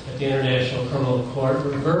panel at the International Criminal Court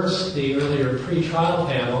reversed the earlier pre-trial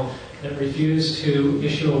panel that refused to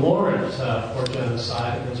issue a warrant for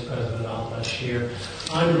genocide against President al-Bashir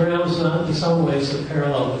on grounds not in some ways that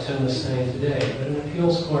parallel what Tim is saying today, but an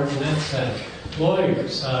appeals court in that setting.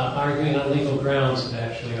 Lawyers arguing on legal grounds have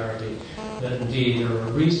actually argued that indeed there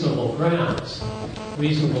were reasonable grounds,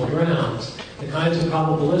 the kinds of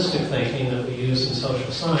probabilistic thinking that we use in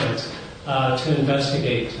social science to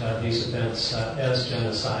investigate these events as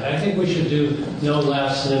genocide. I think we should do no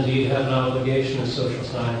less and indeed have an obligation as social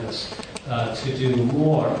scientists to do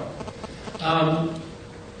more.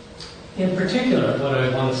 In particular, what I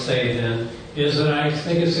want to say then is that I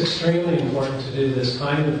think it's extremely important to do this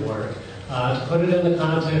kind of work to put it in the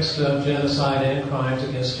context of genocide and crimes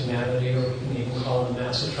against humanity, or we can even call them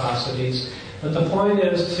mass atrocities. But the point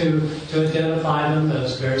is to identify them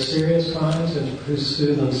as very serious crimes and to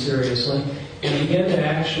pursue them seriously and begin to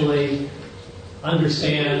actually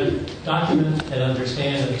understand, document and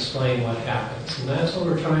understand and explain what happens. And that's what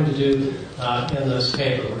we're trying to do in this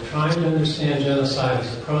paper. We're trying to understand genocide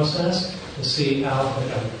as a process, to see how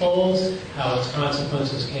it unfolds, how its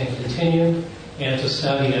consequences can continue, and to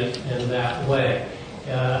study it in that way.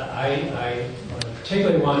 I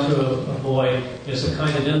particularly want to avoid is the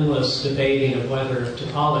kind of endless debating of whether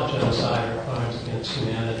to call it genocide or crimes against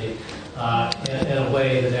humanity in a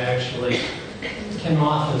way that actually can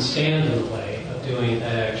often stand in the way of doing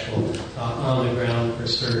that actual on-the-ground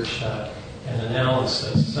research and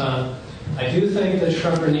analysis. I do think that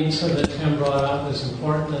Srebrenica that Tim brought up is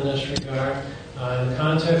important in this regard. In the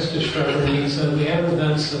context of Srebrenica, we have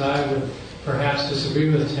events that I would perhaps disagree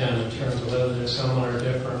with Tim in terms of whether they're similar or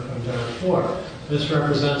different from Darfur. This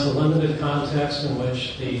represents a limited context in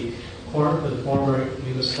which the court of the former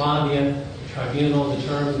Yugoslavia, the tribunal,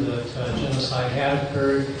 determined that genocide had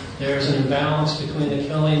occurred. There's an imbalance between the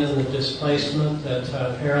killing and the displacement that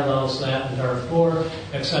parallels that in Darfur,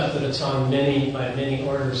 except that it's on by many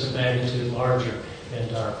orders of magnitude larger in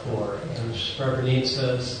Darfur. And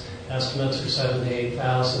Srebrenica's estimates are 7,000 to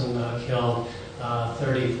 8,000 killed,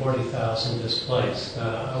 30,000, 40,000 displaced.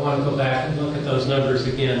 I want to go back and look at those numbers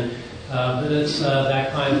again, but it's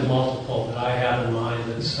that kind of multiple that I have in mind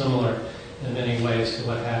that's similar in many ways to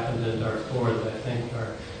what happened in Darfur that I think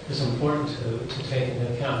is important to take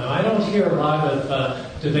into account. Now, I don't hear a lot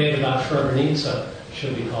of debate about Srebrenica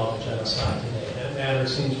should be called a genocide today. That matter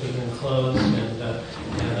seems to have been closed, and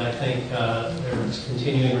I think there's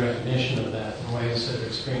continuing recognition of that in ways that are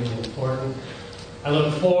extremely important. I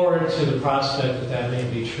look forward to the prospect that may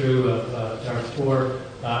be true of Darfur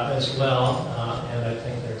as well, and I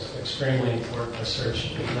think there's extremely important research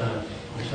to be done